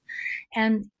myself.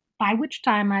 And by which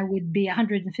time I would be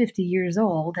 150 years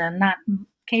old and not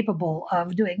capable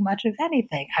of doing much of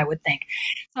anything, I would think.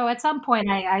 So at some point,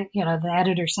 the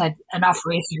editor said, enough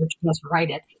research, just write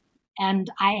it.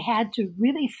 And I had to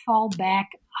really fall back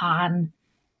on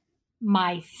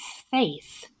my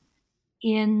faith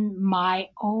in my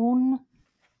own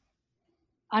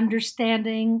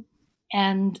understanding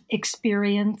and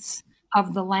experience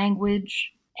of the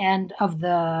language and of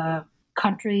the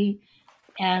country,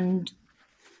 and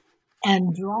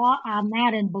draw on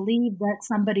that and believe that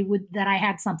that I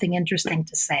had something interesting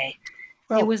to say.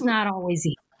 Well, it was not always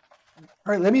easy.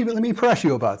 All right, let me press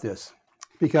you about this,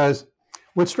 because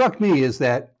what struck me is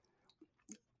that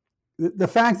the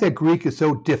fact that Greek is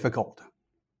so difficult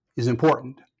is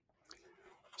important.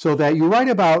 So that you write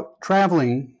about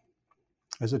traveling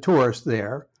as a tourist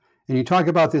there, and you talk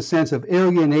about this sense of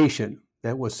alienation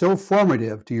that was so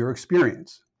formative to your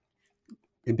experience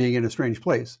in being in a strange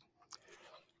place.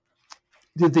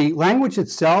 Did the language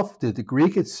itself, did the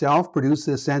Greek itself produce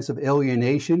this sense of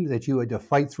alienation that you had to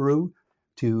fight through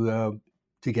to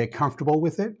get comfortable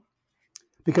with it?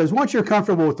 Because once you're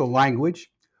comfortable with the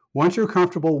language, once you're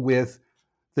comfortable with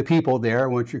the people there,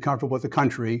 once you're comfortable with the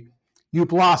country, you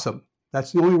blossom.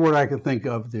 That's the only word I can think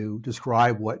of to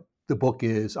describe what the book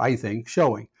is, I think,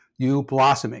 showing. You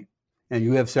blossoming. And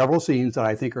you have several scenes that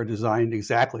I think are designed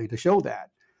exactly to show that.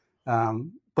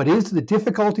 But is the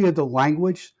difficulty of the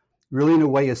language really in a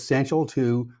way essential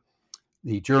to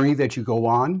the journey that you go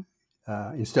on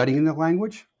in studying the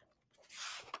language?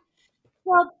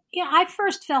 Well, yeah, I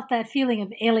first felt that feeling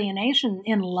of alienation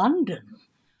in London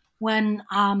when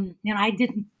I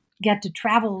didn't get to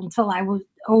travel until I was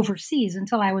overseas,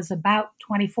 until I was about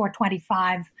 24,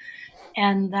 25.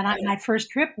 And then my first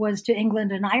trip was to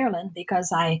England and Ireland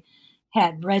because I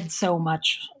had read so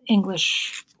much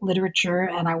English literature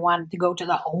and I wanted to go to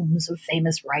the homes of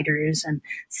famous writers and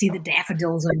see the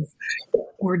daffodils of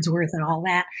Wordsworth and all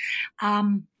that.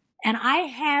 And I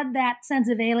had that sense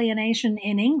of alienation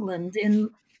in England,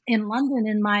 in London,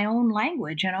 in my own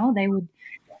language.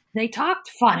 They talked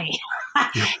funny.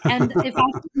 And if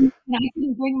I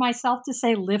couldn't bring myself to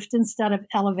say lift instead of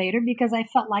elevator because I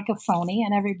felt like a phony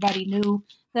and everybody knew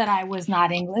that I was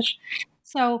not English.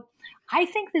 So I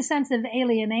think the sense of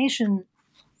alienation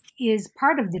is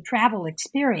part of the travel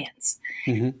experience.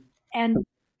 Mm-hmm. And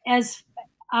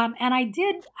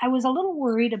I was a little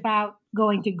worried about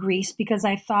going to Greece because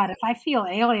I thought, if I feel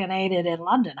alienated in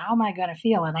London, how am I going to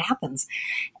feel in Athens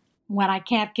when I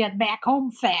can't get back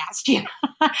home fast?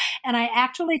 And I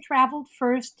actually traveled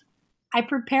first. I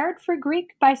prepared for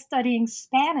Greek by studying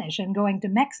Spanish and going to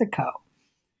Mexico.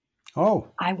 Oh.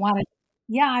 I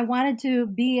wanted to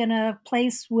be in a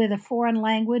place with a foreign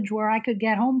language where I could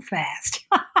get home fast.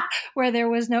 where there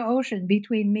was no ocean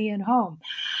between me and home.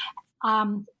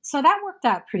 So that worked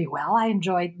out pretty well. I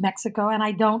enjoyed Mexico, and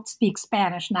I don't speak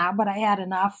Spanish now, but I had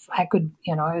enough. I could,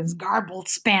 it was garbled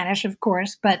Spanish, of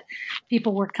course, but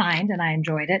people were kind and I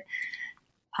enjoyed it.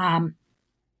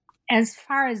 As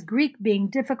far as Greek being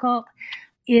difficult,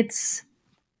 it's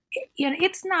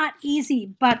not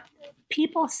easy, but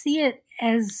people see it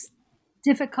as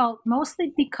difficult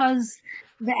mostly because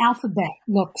the alphabet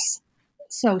looks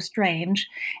so strange,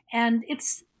 and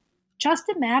it's just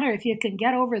a matter if you can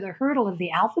get over the hurdle of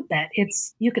the alphabet.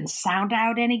 You can sound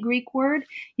out any Greek word,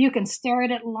 you can stare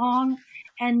at it long,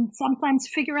 and sometimes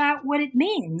figure out what it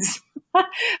means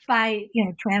by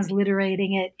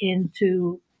transliterating it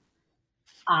into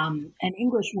an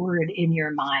English word in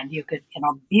your mind. You could,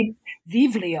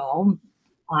 vivlio,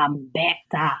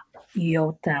 beta,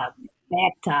 iota,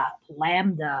 beta,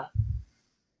 lambda,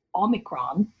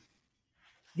 omicron,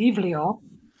 vivlio,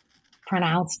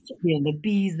 pronounced, the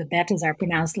B's, the betas are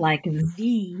pronounced like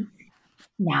V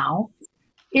now.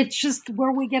 It's just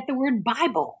where we get the word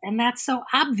Bible, and that's so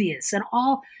obvious. And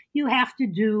all you have to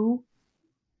do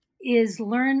is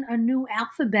learn a new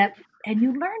alphabet, and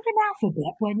you learned an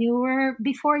alphabet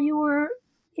before you were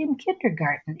in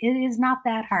kindergarten. It is not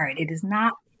that hard. It is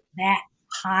not that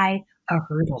high a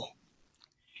hurdle.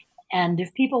 And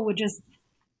if people would just,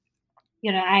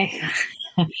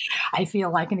 I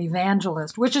feel like an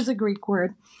evangelist, which is a Greek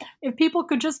word. If people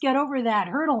could just get over that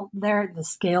hurdle, the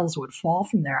scales would fall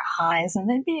from their eyes, and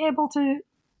they'd be able to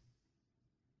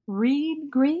read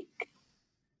Greek.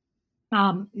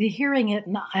 Hearing it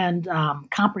and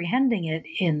comprehending it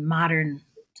in modern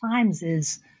times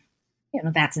is,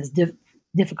 that's as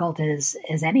difficult as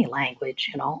any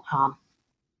language.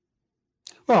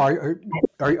 Well,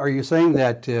 are you saying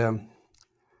that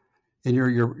in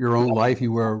your own life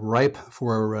you were ripe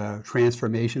for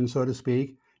transformation, so to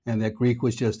speak, and that Greek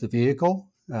was just a vehicle?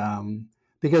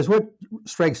 Because what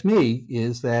strikes me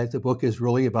is that the book is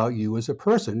really about you as a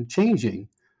person changing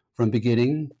from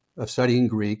beginning of studying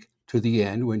Greek to the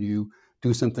end, when you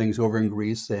do some things over in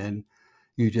Greece, and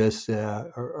you just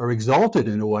are exalted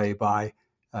in a way by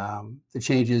the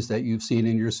changes that you've seen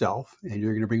in yourself, and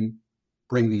you're going to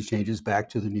bring these changes back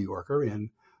to the New Yorker and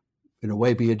in a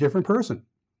way be a different person.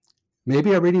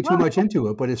 Maybe I'm reading too much into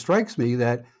it, but it strikes me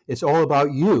that it's all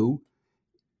about you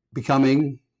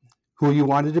becoming who you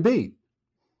wanted to be.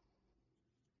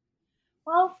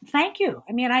 Well, thank you.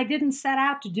 I mean, I didn't set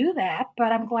out to do that,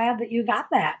 but I'm glad that you got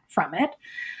that from it.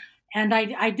 And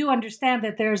I do understand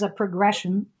that there's a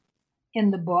progression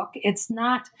in the book. It's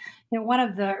not, one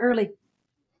of the early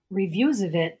reviews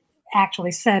of it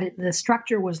actually said the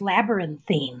structure was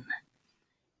labyrinthine.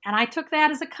 And I took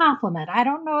that as a compliment. I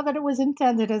don't know that it was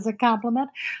intended as a compliment,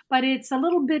 but it's a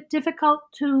little bit difficult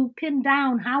to pin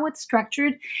down how it's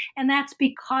structured. And that's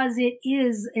because it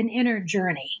is an inner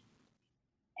journey.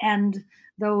 And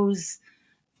those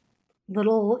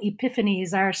little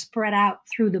epiphanies are spread out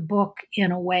through the book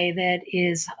in a way that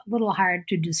is a little hard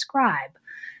to describe,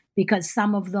 because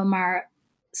some of them are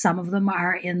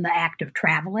in the act of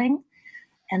traveling,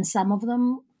 and some of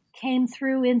them came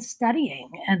through in studying,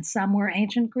 and some were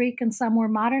ancient Greek, and some were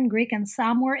modern Greek, and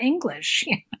some were English.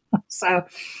 So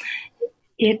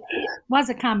it was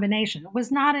a combination. It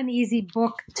was not an easy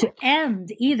book to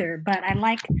end either, but I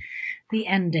like the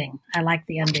ending. I like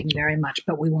the ending very much,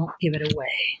 but we won't give it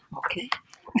away. Okay.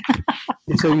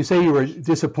 And so you say you were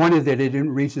disappointed that it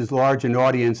didn't reach as large an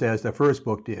audience as the first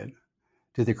book did.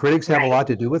 Did the critics have a lot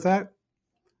to do with that?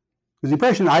 Because the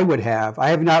impression I would have, I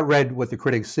have not read what the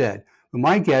critics said, but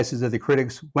my guess is that the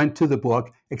critics went to the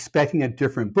book expecting a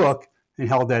different book and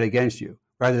held that against you,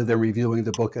 rather than reviewing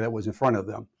the book that was in front of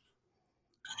them.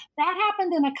 That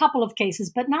happened in a couple of cases,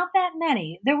 but not that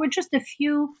many. There were just a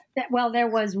few there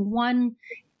was one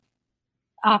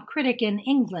critic in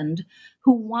England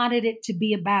who wanted it to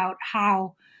be about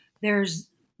how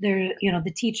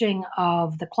the teaching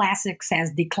of the classics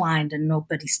has declined and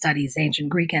nobody studies ancient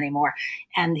Greek anymore.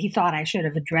 And he thought I should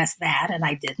have addressed that, and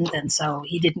I didn't. And so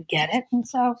he didn't get it. And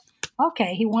so,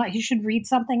 okay, he should read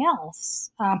something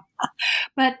else.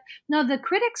 But no, the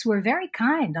critics were very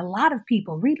kind. A lot of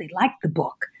people really liked the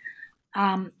book.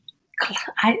 It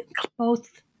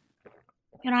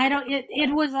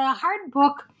was a hard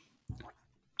book.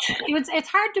 It's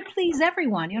hard to please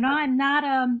everyone.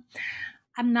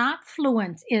 I'm not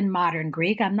fluent in modern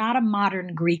Greek. I'm not a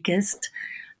modern Greekist,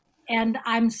 and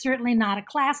I'm certainly not a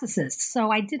classicist.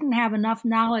 So I didn't have enough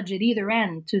knowledge at either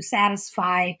end to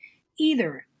satisfy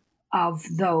either of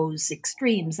those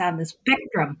extremes on the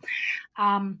spectrum.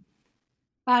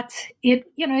 But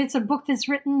it's a book that's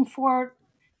written for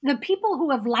the people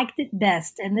who have liked it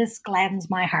best, and this gladdens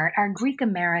my heart, are Greek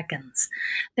Americans.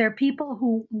 They're people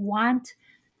who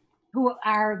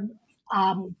are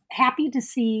happy to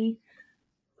see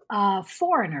a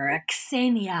foreigner, a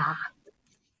xenia,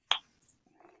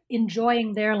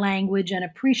 enjoying their language and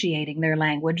appreciating their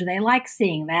language. They like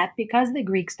seeing that because the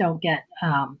Greeks don't get,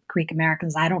 Greek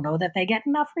Americans, I don't know that they get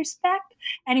enough respect.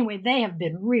 Anyway, they have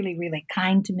been really, really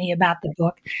kind to me about the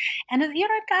book. And, it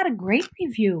got a great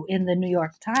review in the New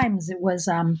York Times. It was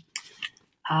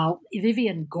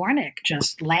Vivian Gornick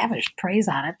just lavished praise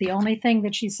on it. The only thing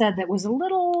that she said that was a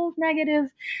little negative,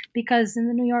 because in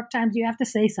the New York Times you have to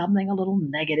say something a little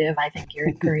negative, I think you're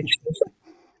encouraged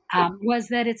was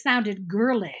that it sounded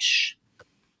girlish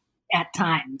at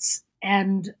times,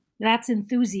 and that's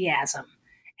enthusiasm.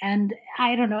 And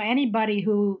I don't know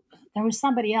there was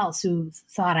somebody else who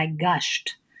thought I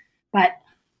gushed, but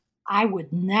I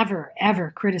would never,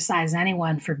 ever criticize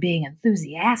anyone for being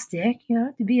enthusiastic.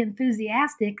 To be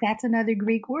enthusiastic, that's another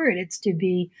Greek word. It's to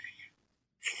be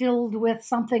filled with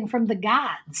something from the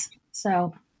gods.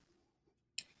 So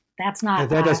that's not...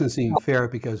 That doesn't seem fair,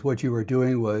 because what you were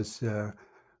doing was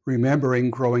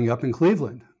remembering growing up in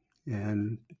Cleveland.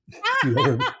 And you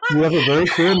have a very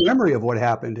clear memory of what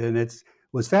happened. And it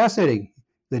was fascinating,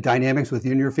 the dynamics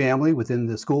within your family, within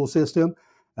the school system.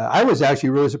 I was actually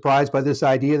really surprised by this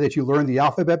idea that you learned the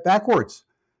alphabet backwards,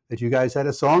 that you guys had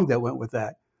a song that went with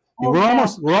that. We're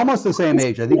almost the same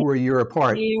age. I think we're a year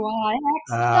apart.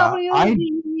 I,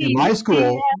 in my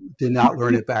school, did not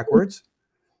learn it backwards.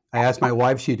 I asked my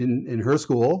wife, she didn't in her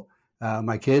school.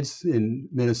 My kids in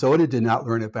Minnesota did not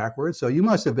learn it backwards. So you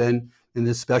must have been in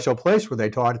this special place where they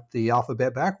taught the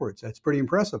alphabet backwards. That's pretty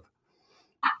impressive.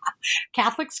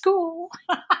 Catholic school.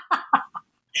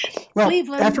 Well,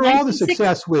 Cleveland, after all the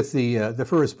success with the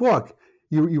first book,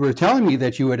 you were telling me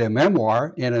that you had a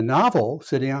memoir and a novel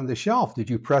sitting on the shelf. Did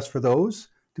you press for those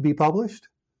to be published?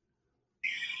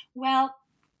 Well,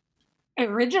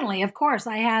 originally, of course,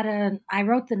 I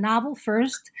wrote the novel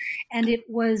first, and it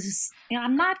was,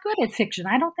 I'm not good at fiction.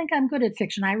 I don't think I'm good at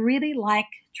fiction. I really like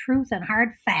truth and hard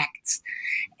facts.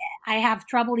 I have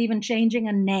trouble even changing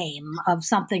a name of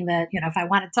something that, if I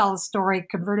want to tell a story,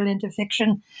 convert it into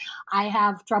fiction, I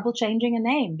have trouble changing a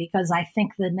name because I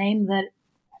think the name that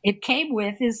it came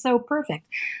with is so perfect.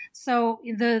 So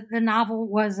the novel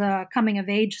was a coming of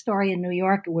age story in New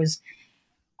York. It was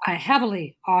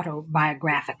heavily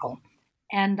autobiographical.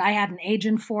 And I had an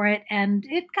agent for it, and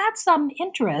it got some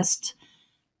interest,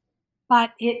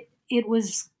 but it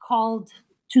was called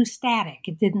too static.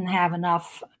 It didn't have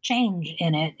enough change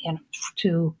in it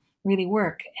to really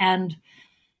work. And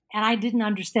I didn't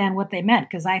understand what they meant,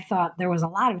 because I thought there was a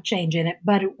lot of change in it,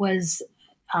 but it was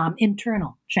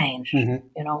internal change,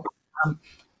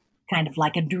 kind of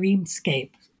like a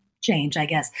dreamscape change, I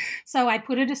guess. So I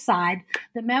put it aside.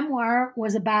 The memoir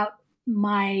was about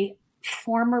my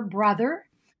former brother,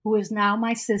 who is now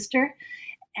my sister,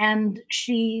 and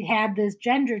she had this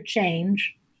gender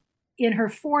change in her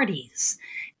 40s.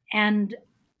 And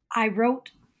I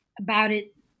wrote about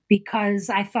it because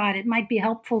I thought it might be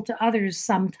helpful to others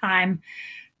sometime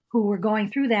who were going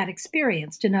through that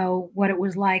experience to know what it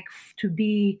was like to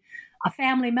be a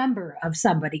family member of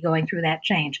somebody going through that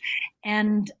change.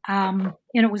 And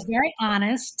it was very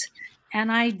honest, and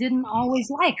I didn't always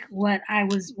like what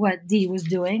Dee was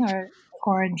doing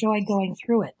or enjoy going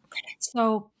through it.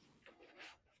 So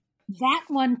that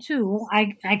one too,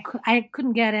 I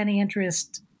couldn't get any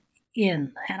interest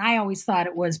in, and I always thought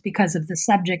it was because of the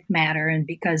subject matter and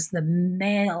because the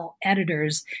male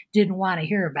editors didn't want to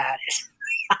hear about it.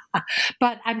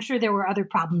 But I'm sure there were other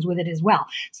problems with it as well.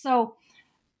 So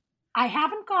I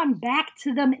haven't gone back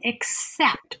to them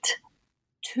except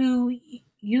to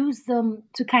use them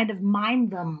to kind of mine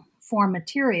them for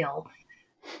material.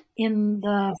 In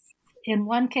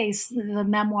one case, the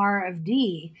memoir of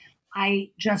Dee,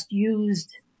 I just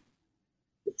used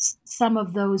some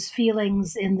of those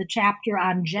feelings in the chapter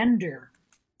on gender,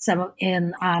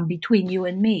 between you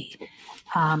and me.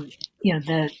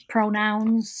 The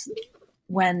pronouns.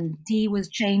 When Dee was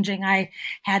changing, I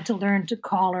had to learn to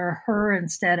call her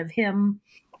instead of him,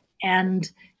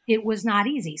 and it was not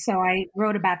easy. So I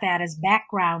wrote about that as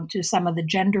background to some of the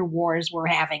gender wars we're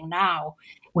having now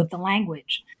with the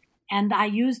language. And I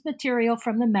used material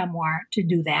from the memoir to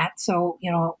do that. So,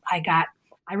 I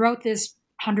wrote this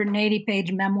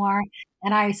 180-page memoir,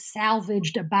 and I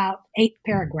salvaged about 8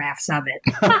 paragraphs of it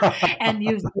and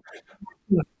used it.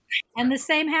 And the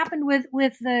same happened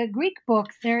with the Greek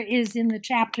book. There is in the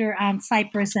chapter on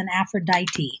Cyprus and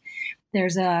Aphrodite,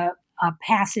 there's a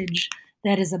passage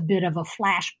that is a bit of a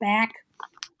flashback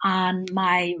on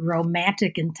my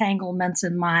romantic entanglements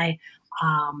and my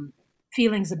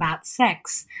feelings about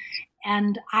sex.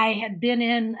 And I had been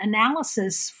in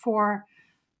analysis for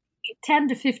 10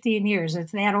 to 15 years.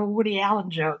 It's that old Woody Allen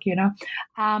joke,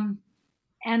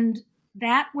 and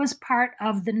that was part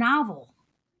of the novel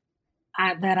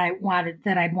that I'd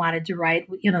wanted to write,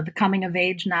 the coming of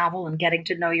age novel and getting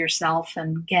to know yourself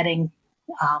and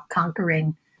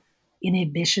conquering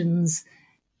inhibitions.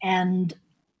 And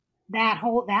that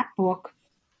book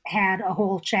had a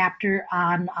whole chapter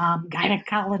on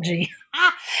gynecology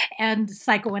and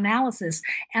psychoanalysis.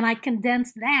 And I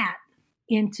condensed that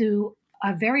into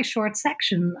a very short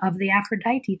section of the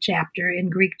Aphrodite chapter in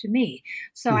Greek to Me.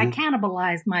 So I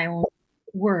cannibalized my own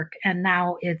work, and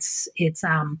now it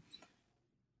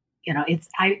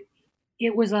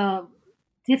was a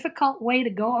difficult way to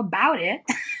go about it,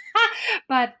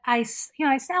 but I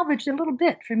salvaged a little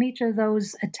bit from each of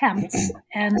those attempts,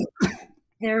 and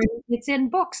it's in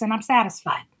books, and I'm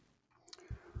satisfied.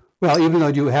 Well, even though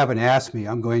you haven't asked me,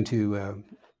 I'm going to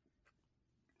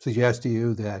suggest to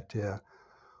you that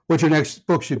what your next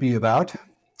book should be about.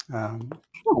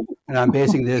 And I'm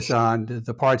basing this on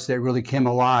the parts that really came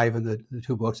alive in the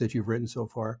two books that you've written so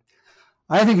far.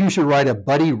 I think you should write a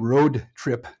buddy road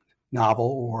trip novel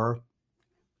or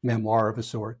memoir of a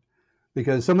sort,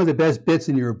 because some of the best bits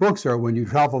in your books are when you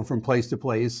travel from place to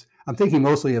place. I'm thinking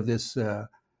mostly of this not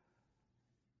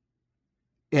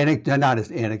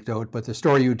as anecdote, but the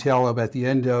story you tell at the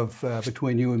end of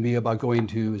Between You and Me about going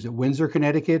to, is it Windsor,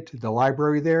 Connecticut, the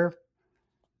library there?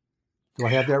 Do I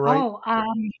have that right? Oh,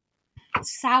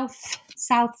 South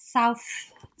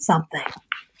something.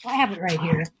 I have it right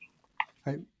here.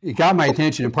 It got my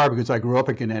attention in part because I grew up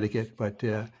in Connecticut, but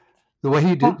the way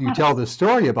you tell the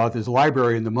story about this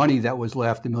library and the money that was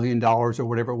left, $1 million or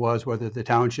whatever it was, whether the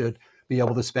town should be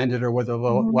able to spend it or whether the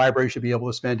library should be able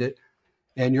to spend it,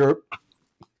 and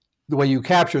the way you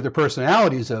capture the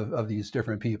personalities of these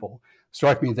different people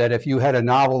struck me that if you had a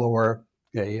novel or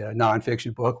a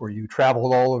nonfiction book where you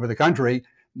traveled all over the country,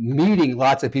 meeting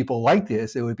lots of people like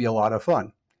this, it would be a lot of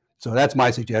fun. So that's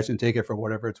my suggestion. Take it for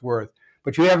whatever it's worth.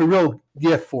 But you have a real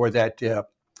gift for that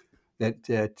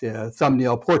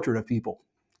thumbnail portrait of people,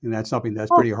 and that's something that's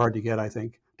pretty hard to get, I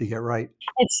think, to get right.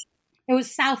 It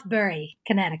was Southbury,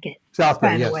 Connecticut.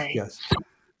 Southbury, yes.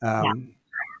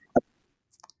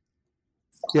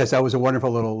 Yes, that was a wonderful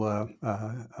little.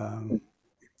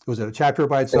 Was it a chapter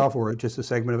by itself or just a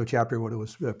segment of a chapter? It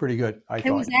was pretty good, I thought.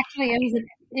 It was actually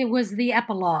it was the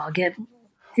epilogue.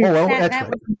 That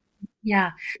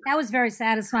was very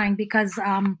satisfying because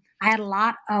I had a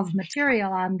lot of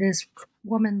material on this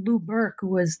woman, Lou Burke, who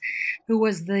was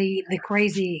the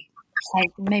crazy.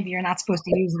 Like, maybe you're not supposed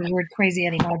to use the word crazy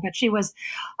anymore, but she was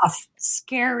a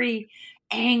scary,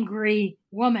 angry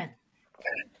woman,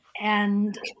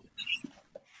 and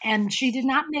she did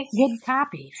not make good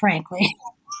copy, frankly.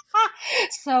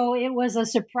 So it was a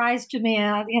surprise to me.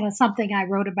 Something I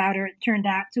wrote about her, it turned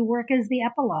out to work as the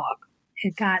epilogue.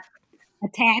 It got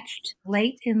attached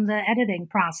late in the editing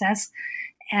process,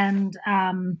 and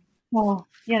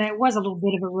it was a little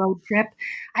bit of a road trip.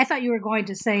 I thought you were going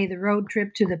to say the road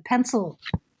trip to the Pencil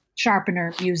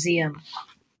Sharpener Museum.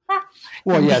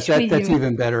 Well, yes, that's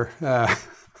even better. Well,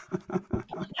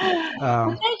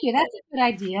 thank you. That's a good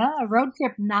idea. A road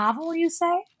trip novel, you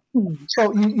say?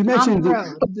 So you mentioned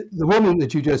the woman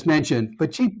that you just mentioned,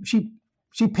 but she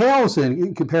pales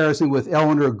in comparison with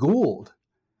Eleanor Gould.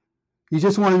 You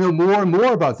just want to know more and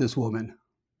more about this woman.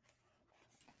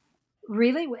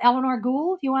 Really? Eleanor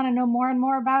Gould? You want to know more and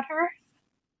more about her?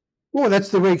 Well, that's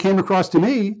the way it came across to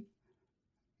me. I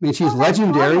mean, she's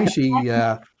legendary.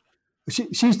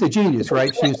 She's the genius,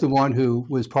 right? She's the one who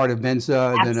was part of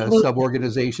Mensa and then a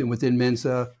sub-organization within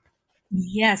Mensa.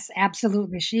 Yes,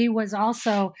 absolutely. She was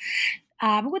also,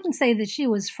 I wouldn't say that she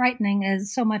was frightening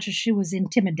as so much as she was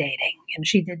intimidating. And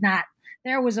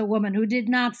there was a woman who did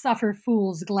not suffer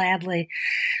fools gladly.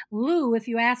 Lou, if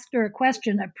you asked her a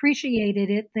question, appreciated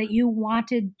it that you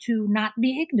wanted to not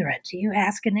be ignorant. You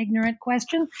ask an ignorant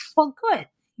question, well, good.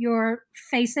 You're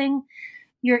facing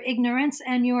your ignorance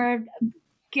and you're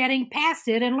getting past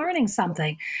it and learning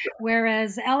something.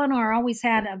 Whereas Eleanor always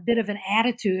had a bit of an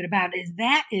attitude about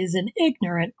that is an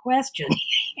ignorant question.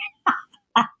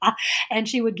 And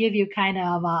she would give you kind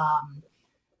of,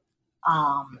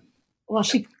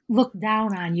 she looked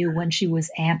down on you when she was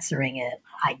answering it,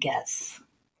 I guess.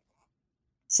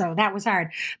 So that was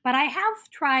hard. But I have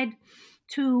tried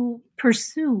to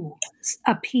pursue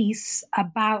a piece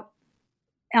about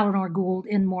Eleanor Gould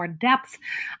in more depth.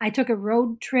 I took a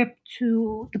road trip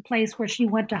to the place where she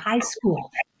went to high school,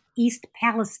 East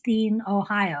Palestine,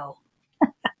 Ohio,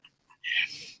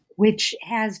 which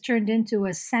has turned into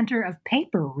a center of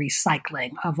paper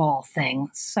recycling of all things.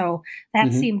 So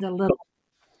that seemed a little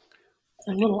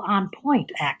on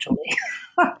point, actually.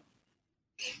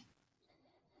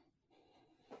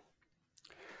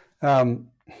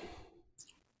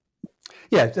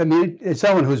 Yes, I mean, it's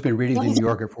someone who's been reading The New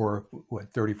Yorker for,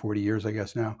 30, 40 years, I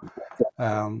guess now.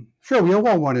 Sure, we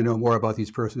all want to know more about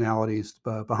these personalities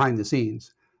behind the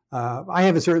scenes. I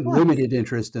have a certain limited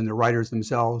interest in the writers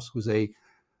themselves, who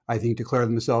I think, declare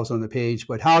themselves on the page.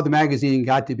 But how the magazine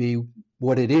got to be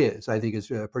what it is, I think, is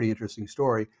a pretty interesting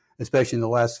story, especially in the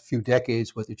last few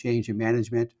decades with the change in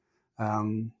management,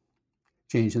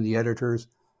 change in the editors.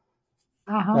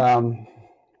 I'm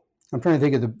trying to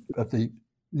think of the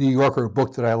New Yorker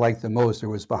book that I liked the most. There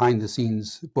was behind the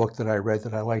scenes book that I read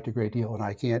that I liked a great deal, and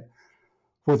I can't,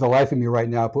 for the life of me right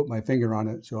now, put my finger on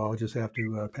it. So I'll just have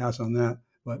to pass on that.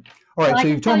 But all right, so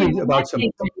you've told me about some.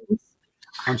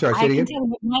 I'm sorry, say it again. I can tell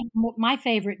you my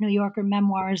favorite New Yorker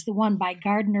memoir is the one by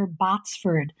Gardner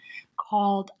Botsford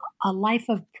called A Life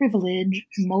of Privilege,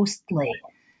 Mostly.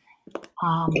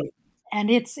 And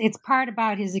it's part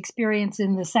about his experience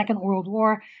in the Second World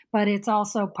War, but it's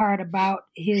also part about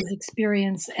his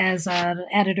experience as an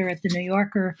editor at the New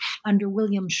Yorker under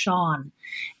William Shawn.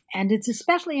 And it's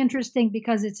especially interesting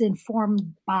because it's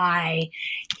informed by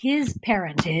his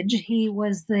parentage. He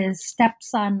was the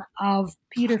stepson of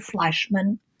Raoul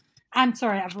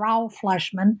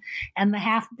Fleischman, and the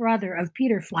half-brother of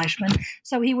Peter Fleischman.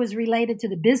 So he was related to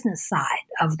the business side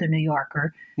of the New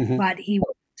Yorker, but he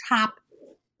was top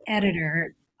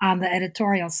editor on the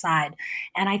editorial side.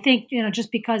 And I think,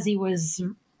 just because he was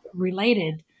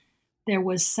related, there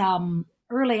was some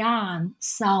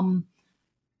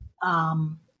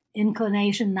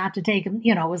inclination not to take him,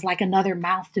 it was like another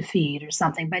mouth to feed or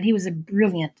something, but he was a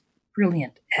brilliant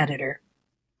editor.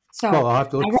 So I'll have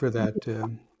to look for that.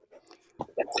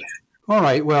 All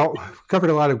right. Well, we've covered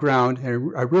a lot of ground,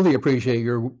 and I really appreciate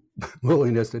your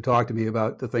willingness to talk to me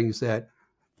about the things that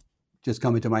just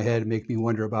come into my head and make me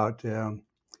wonder about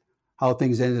how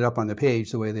things ended up on the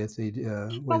page the way that they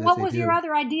do. Well, what was your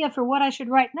other idea for what I should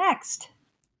write next?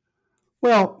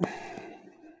 Well,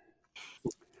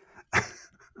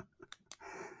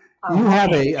 you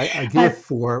have a gift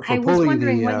for I was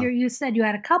wondering what you said you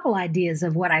had a couple ideas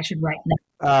of what I should write next,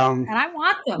 and I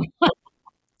want them.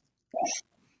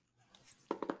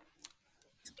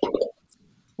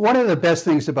 One of the best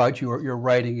things about your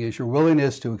writing is your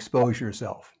willingness to expose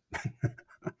yourself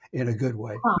in a good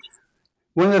way.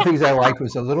 One of the things I liked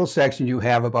was a little section you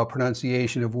have about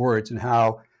pronunciation of words and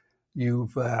how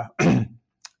you've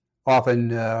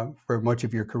often, for much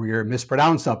of your career,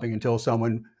 mispronounced something until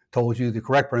someone told you the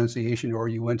correct pronunciation, or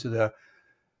you went to the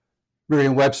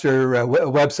Merriam-Webster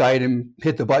website and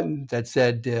hit the button that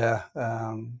said,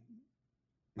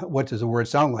 what does the word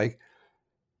sound like?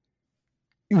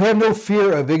 You have no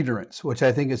fear of ignorance, which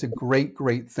I think is a great,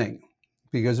 great thing,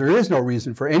 because there is no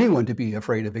reason for anyone to be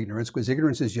afraid of ignorance, because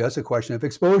ignorance is just a question of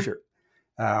exposure.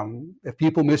 If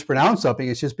people mispronounce something,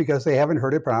 it's just because they haven't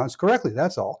heard it pronounced correctly.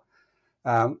 That's all.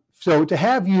 So to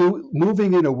have you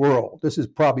moving in a world, this is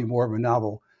probably more of a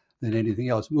novel than anything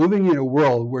else, moving in a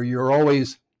world where you're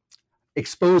always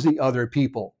exposing other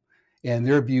people and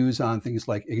their views on things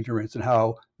like ignorance and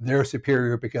how they're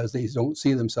superior because they don't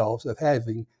see themselves as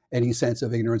having any sense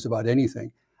of ignorance about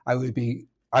anything. I would think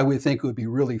it would be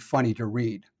really funny to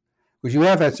read, because you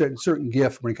have that certain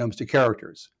gift when it comes to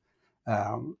characters.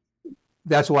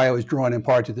 That's why I was drawn in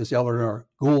part to this Eleanor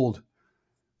Gould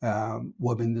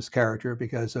woman, this character,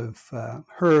 because of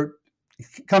her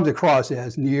comes across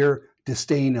as near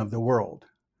disdain of the world.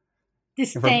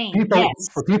 Disdain,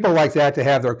 for people like that to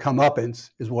have their comeuppance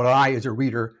is what I, as a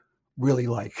reader, really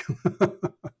like.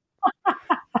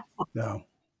 No.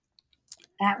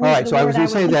 All right, so I was going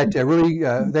to say that really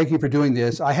thank you for doing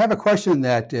this. I have a question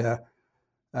that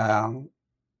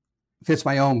fits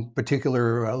my own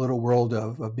particular little world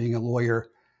of being a lawyer,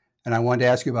 and I wanted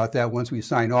to ask you about that once we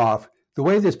sign off. The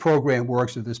way this program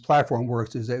works, or this platform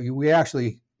works, is that we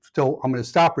actually still, I'm going to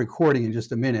stop recording in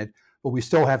just a minute, but we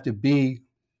still have to be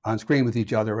on screen with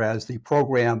each other as the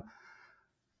program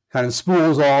kind of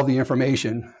spools all the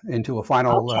information into a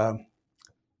final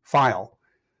file.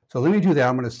 So let me do that.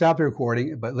 I'm going to stop the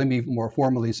recording, but let me more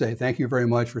formally say thank you very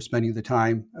much for spending the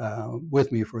time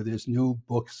with me for this New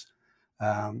Books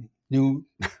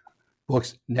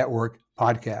Network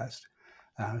podcast.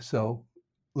 So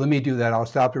let me do that. I'll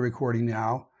stop the recording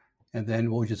now, and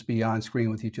then we'll just be on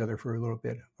screen with each other for a little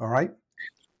bit. All right?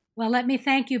 Well, let me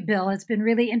thank you, Bill. It's been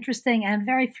really interesting and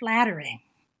very flattering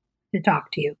to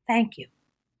talk to you. Thank you.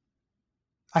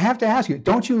 I have to ask you,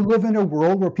 don't you live in a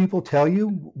world where people tell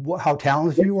you how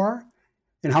talented you are?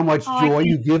 and how much joy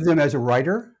you give them as a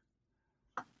writer?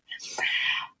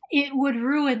 It would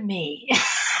ruin me.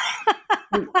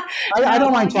 I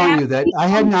don't mind telling you that I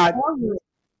had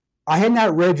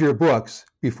not read your books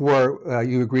before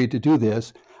you agreed to do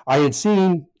this. I had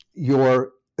seen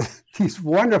your these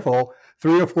wonderful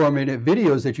 3 or 4 minute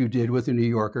videos that you did with the New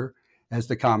Yorker as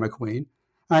the comic queen.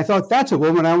 And I thought, that's a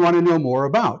woman I want to know more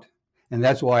about. And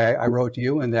that's why I wrote to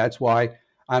you. And that's why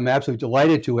I'm absolutely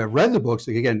delighted to have read the books.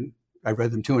 Again, I've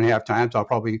read them 2.5 times. I'll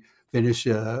probably finish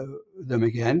them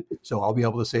again. So I'll be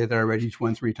able to say that I read each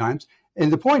one 3 times.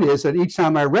 And the point is that each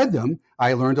time I read them,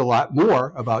 I learned a lot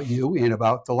more about you and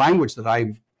about the language that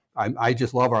I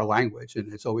just love our language.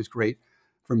 And it's always great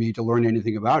for me to learn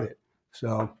anything about it.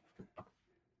 So,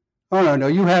 oh, no,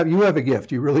 you have a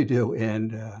gift. You really do.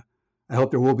 And I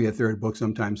hope there will be a 3rd book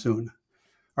sometime soon.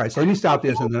 All right, so let me stop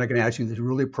this, and then I can ask you this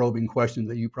really probing question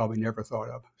that you probably never thought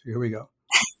of. So here we go.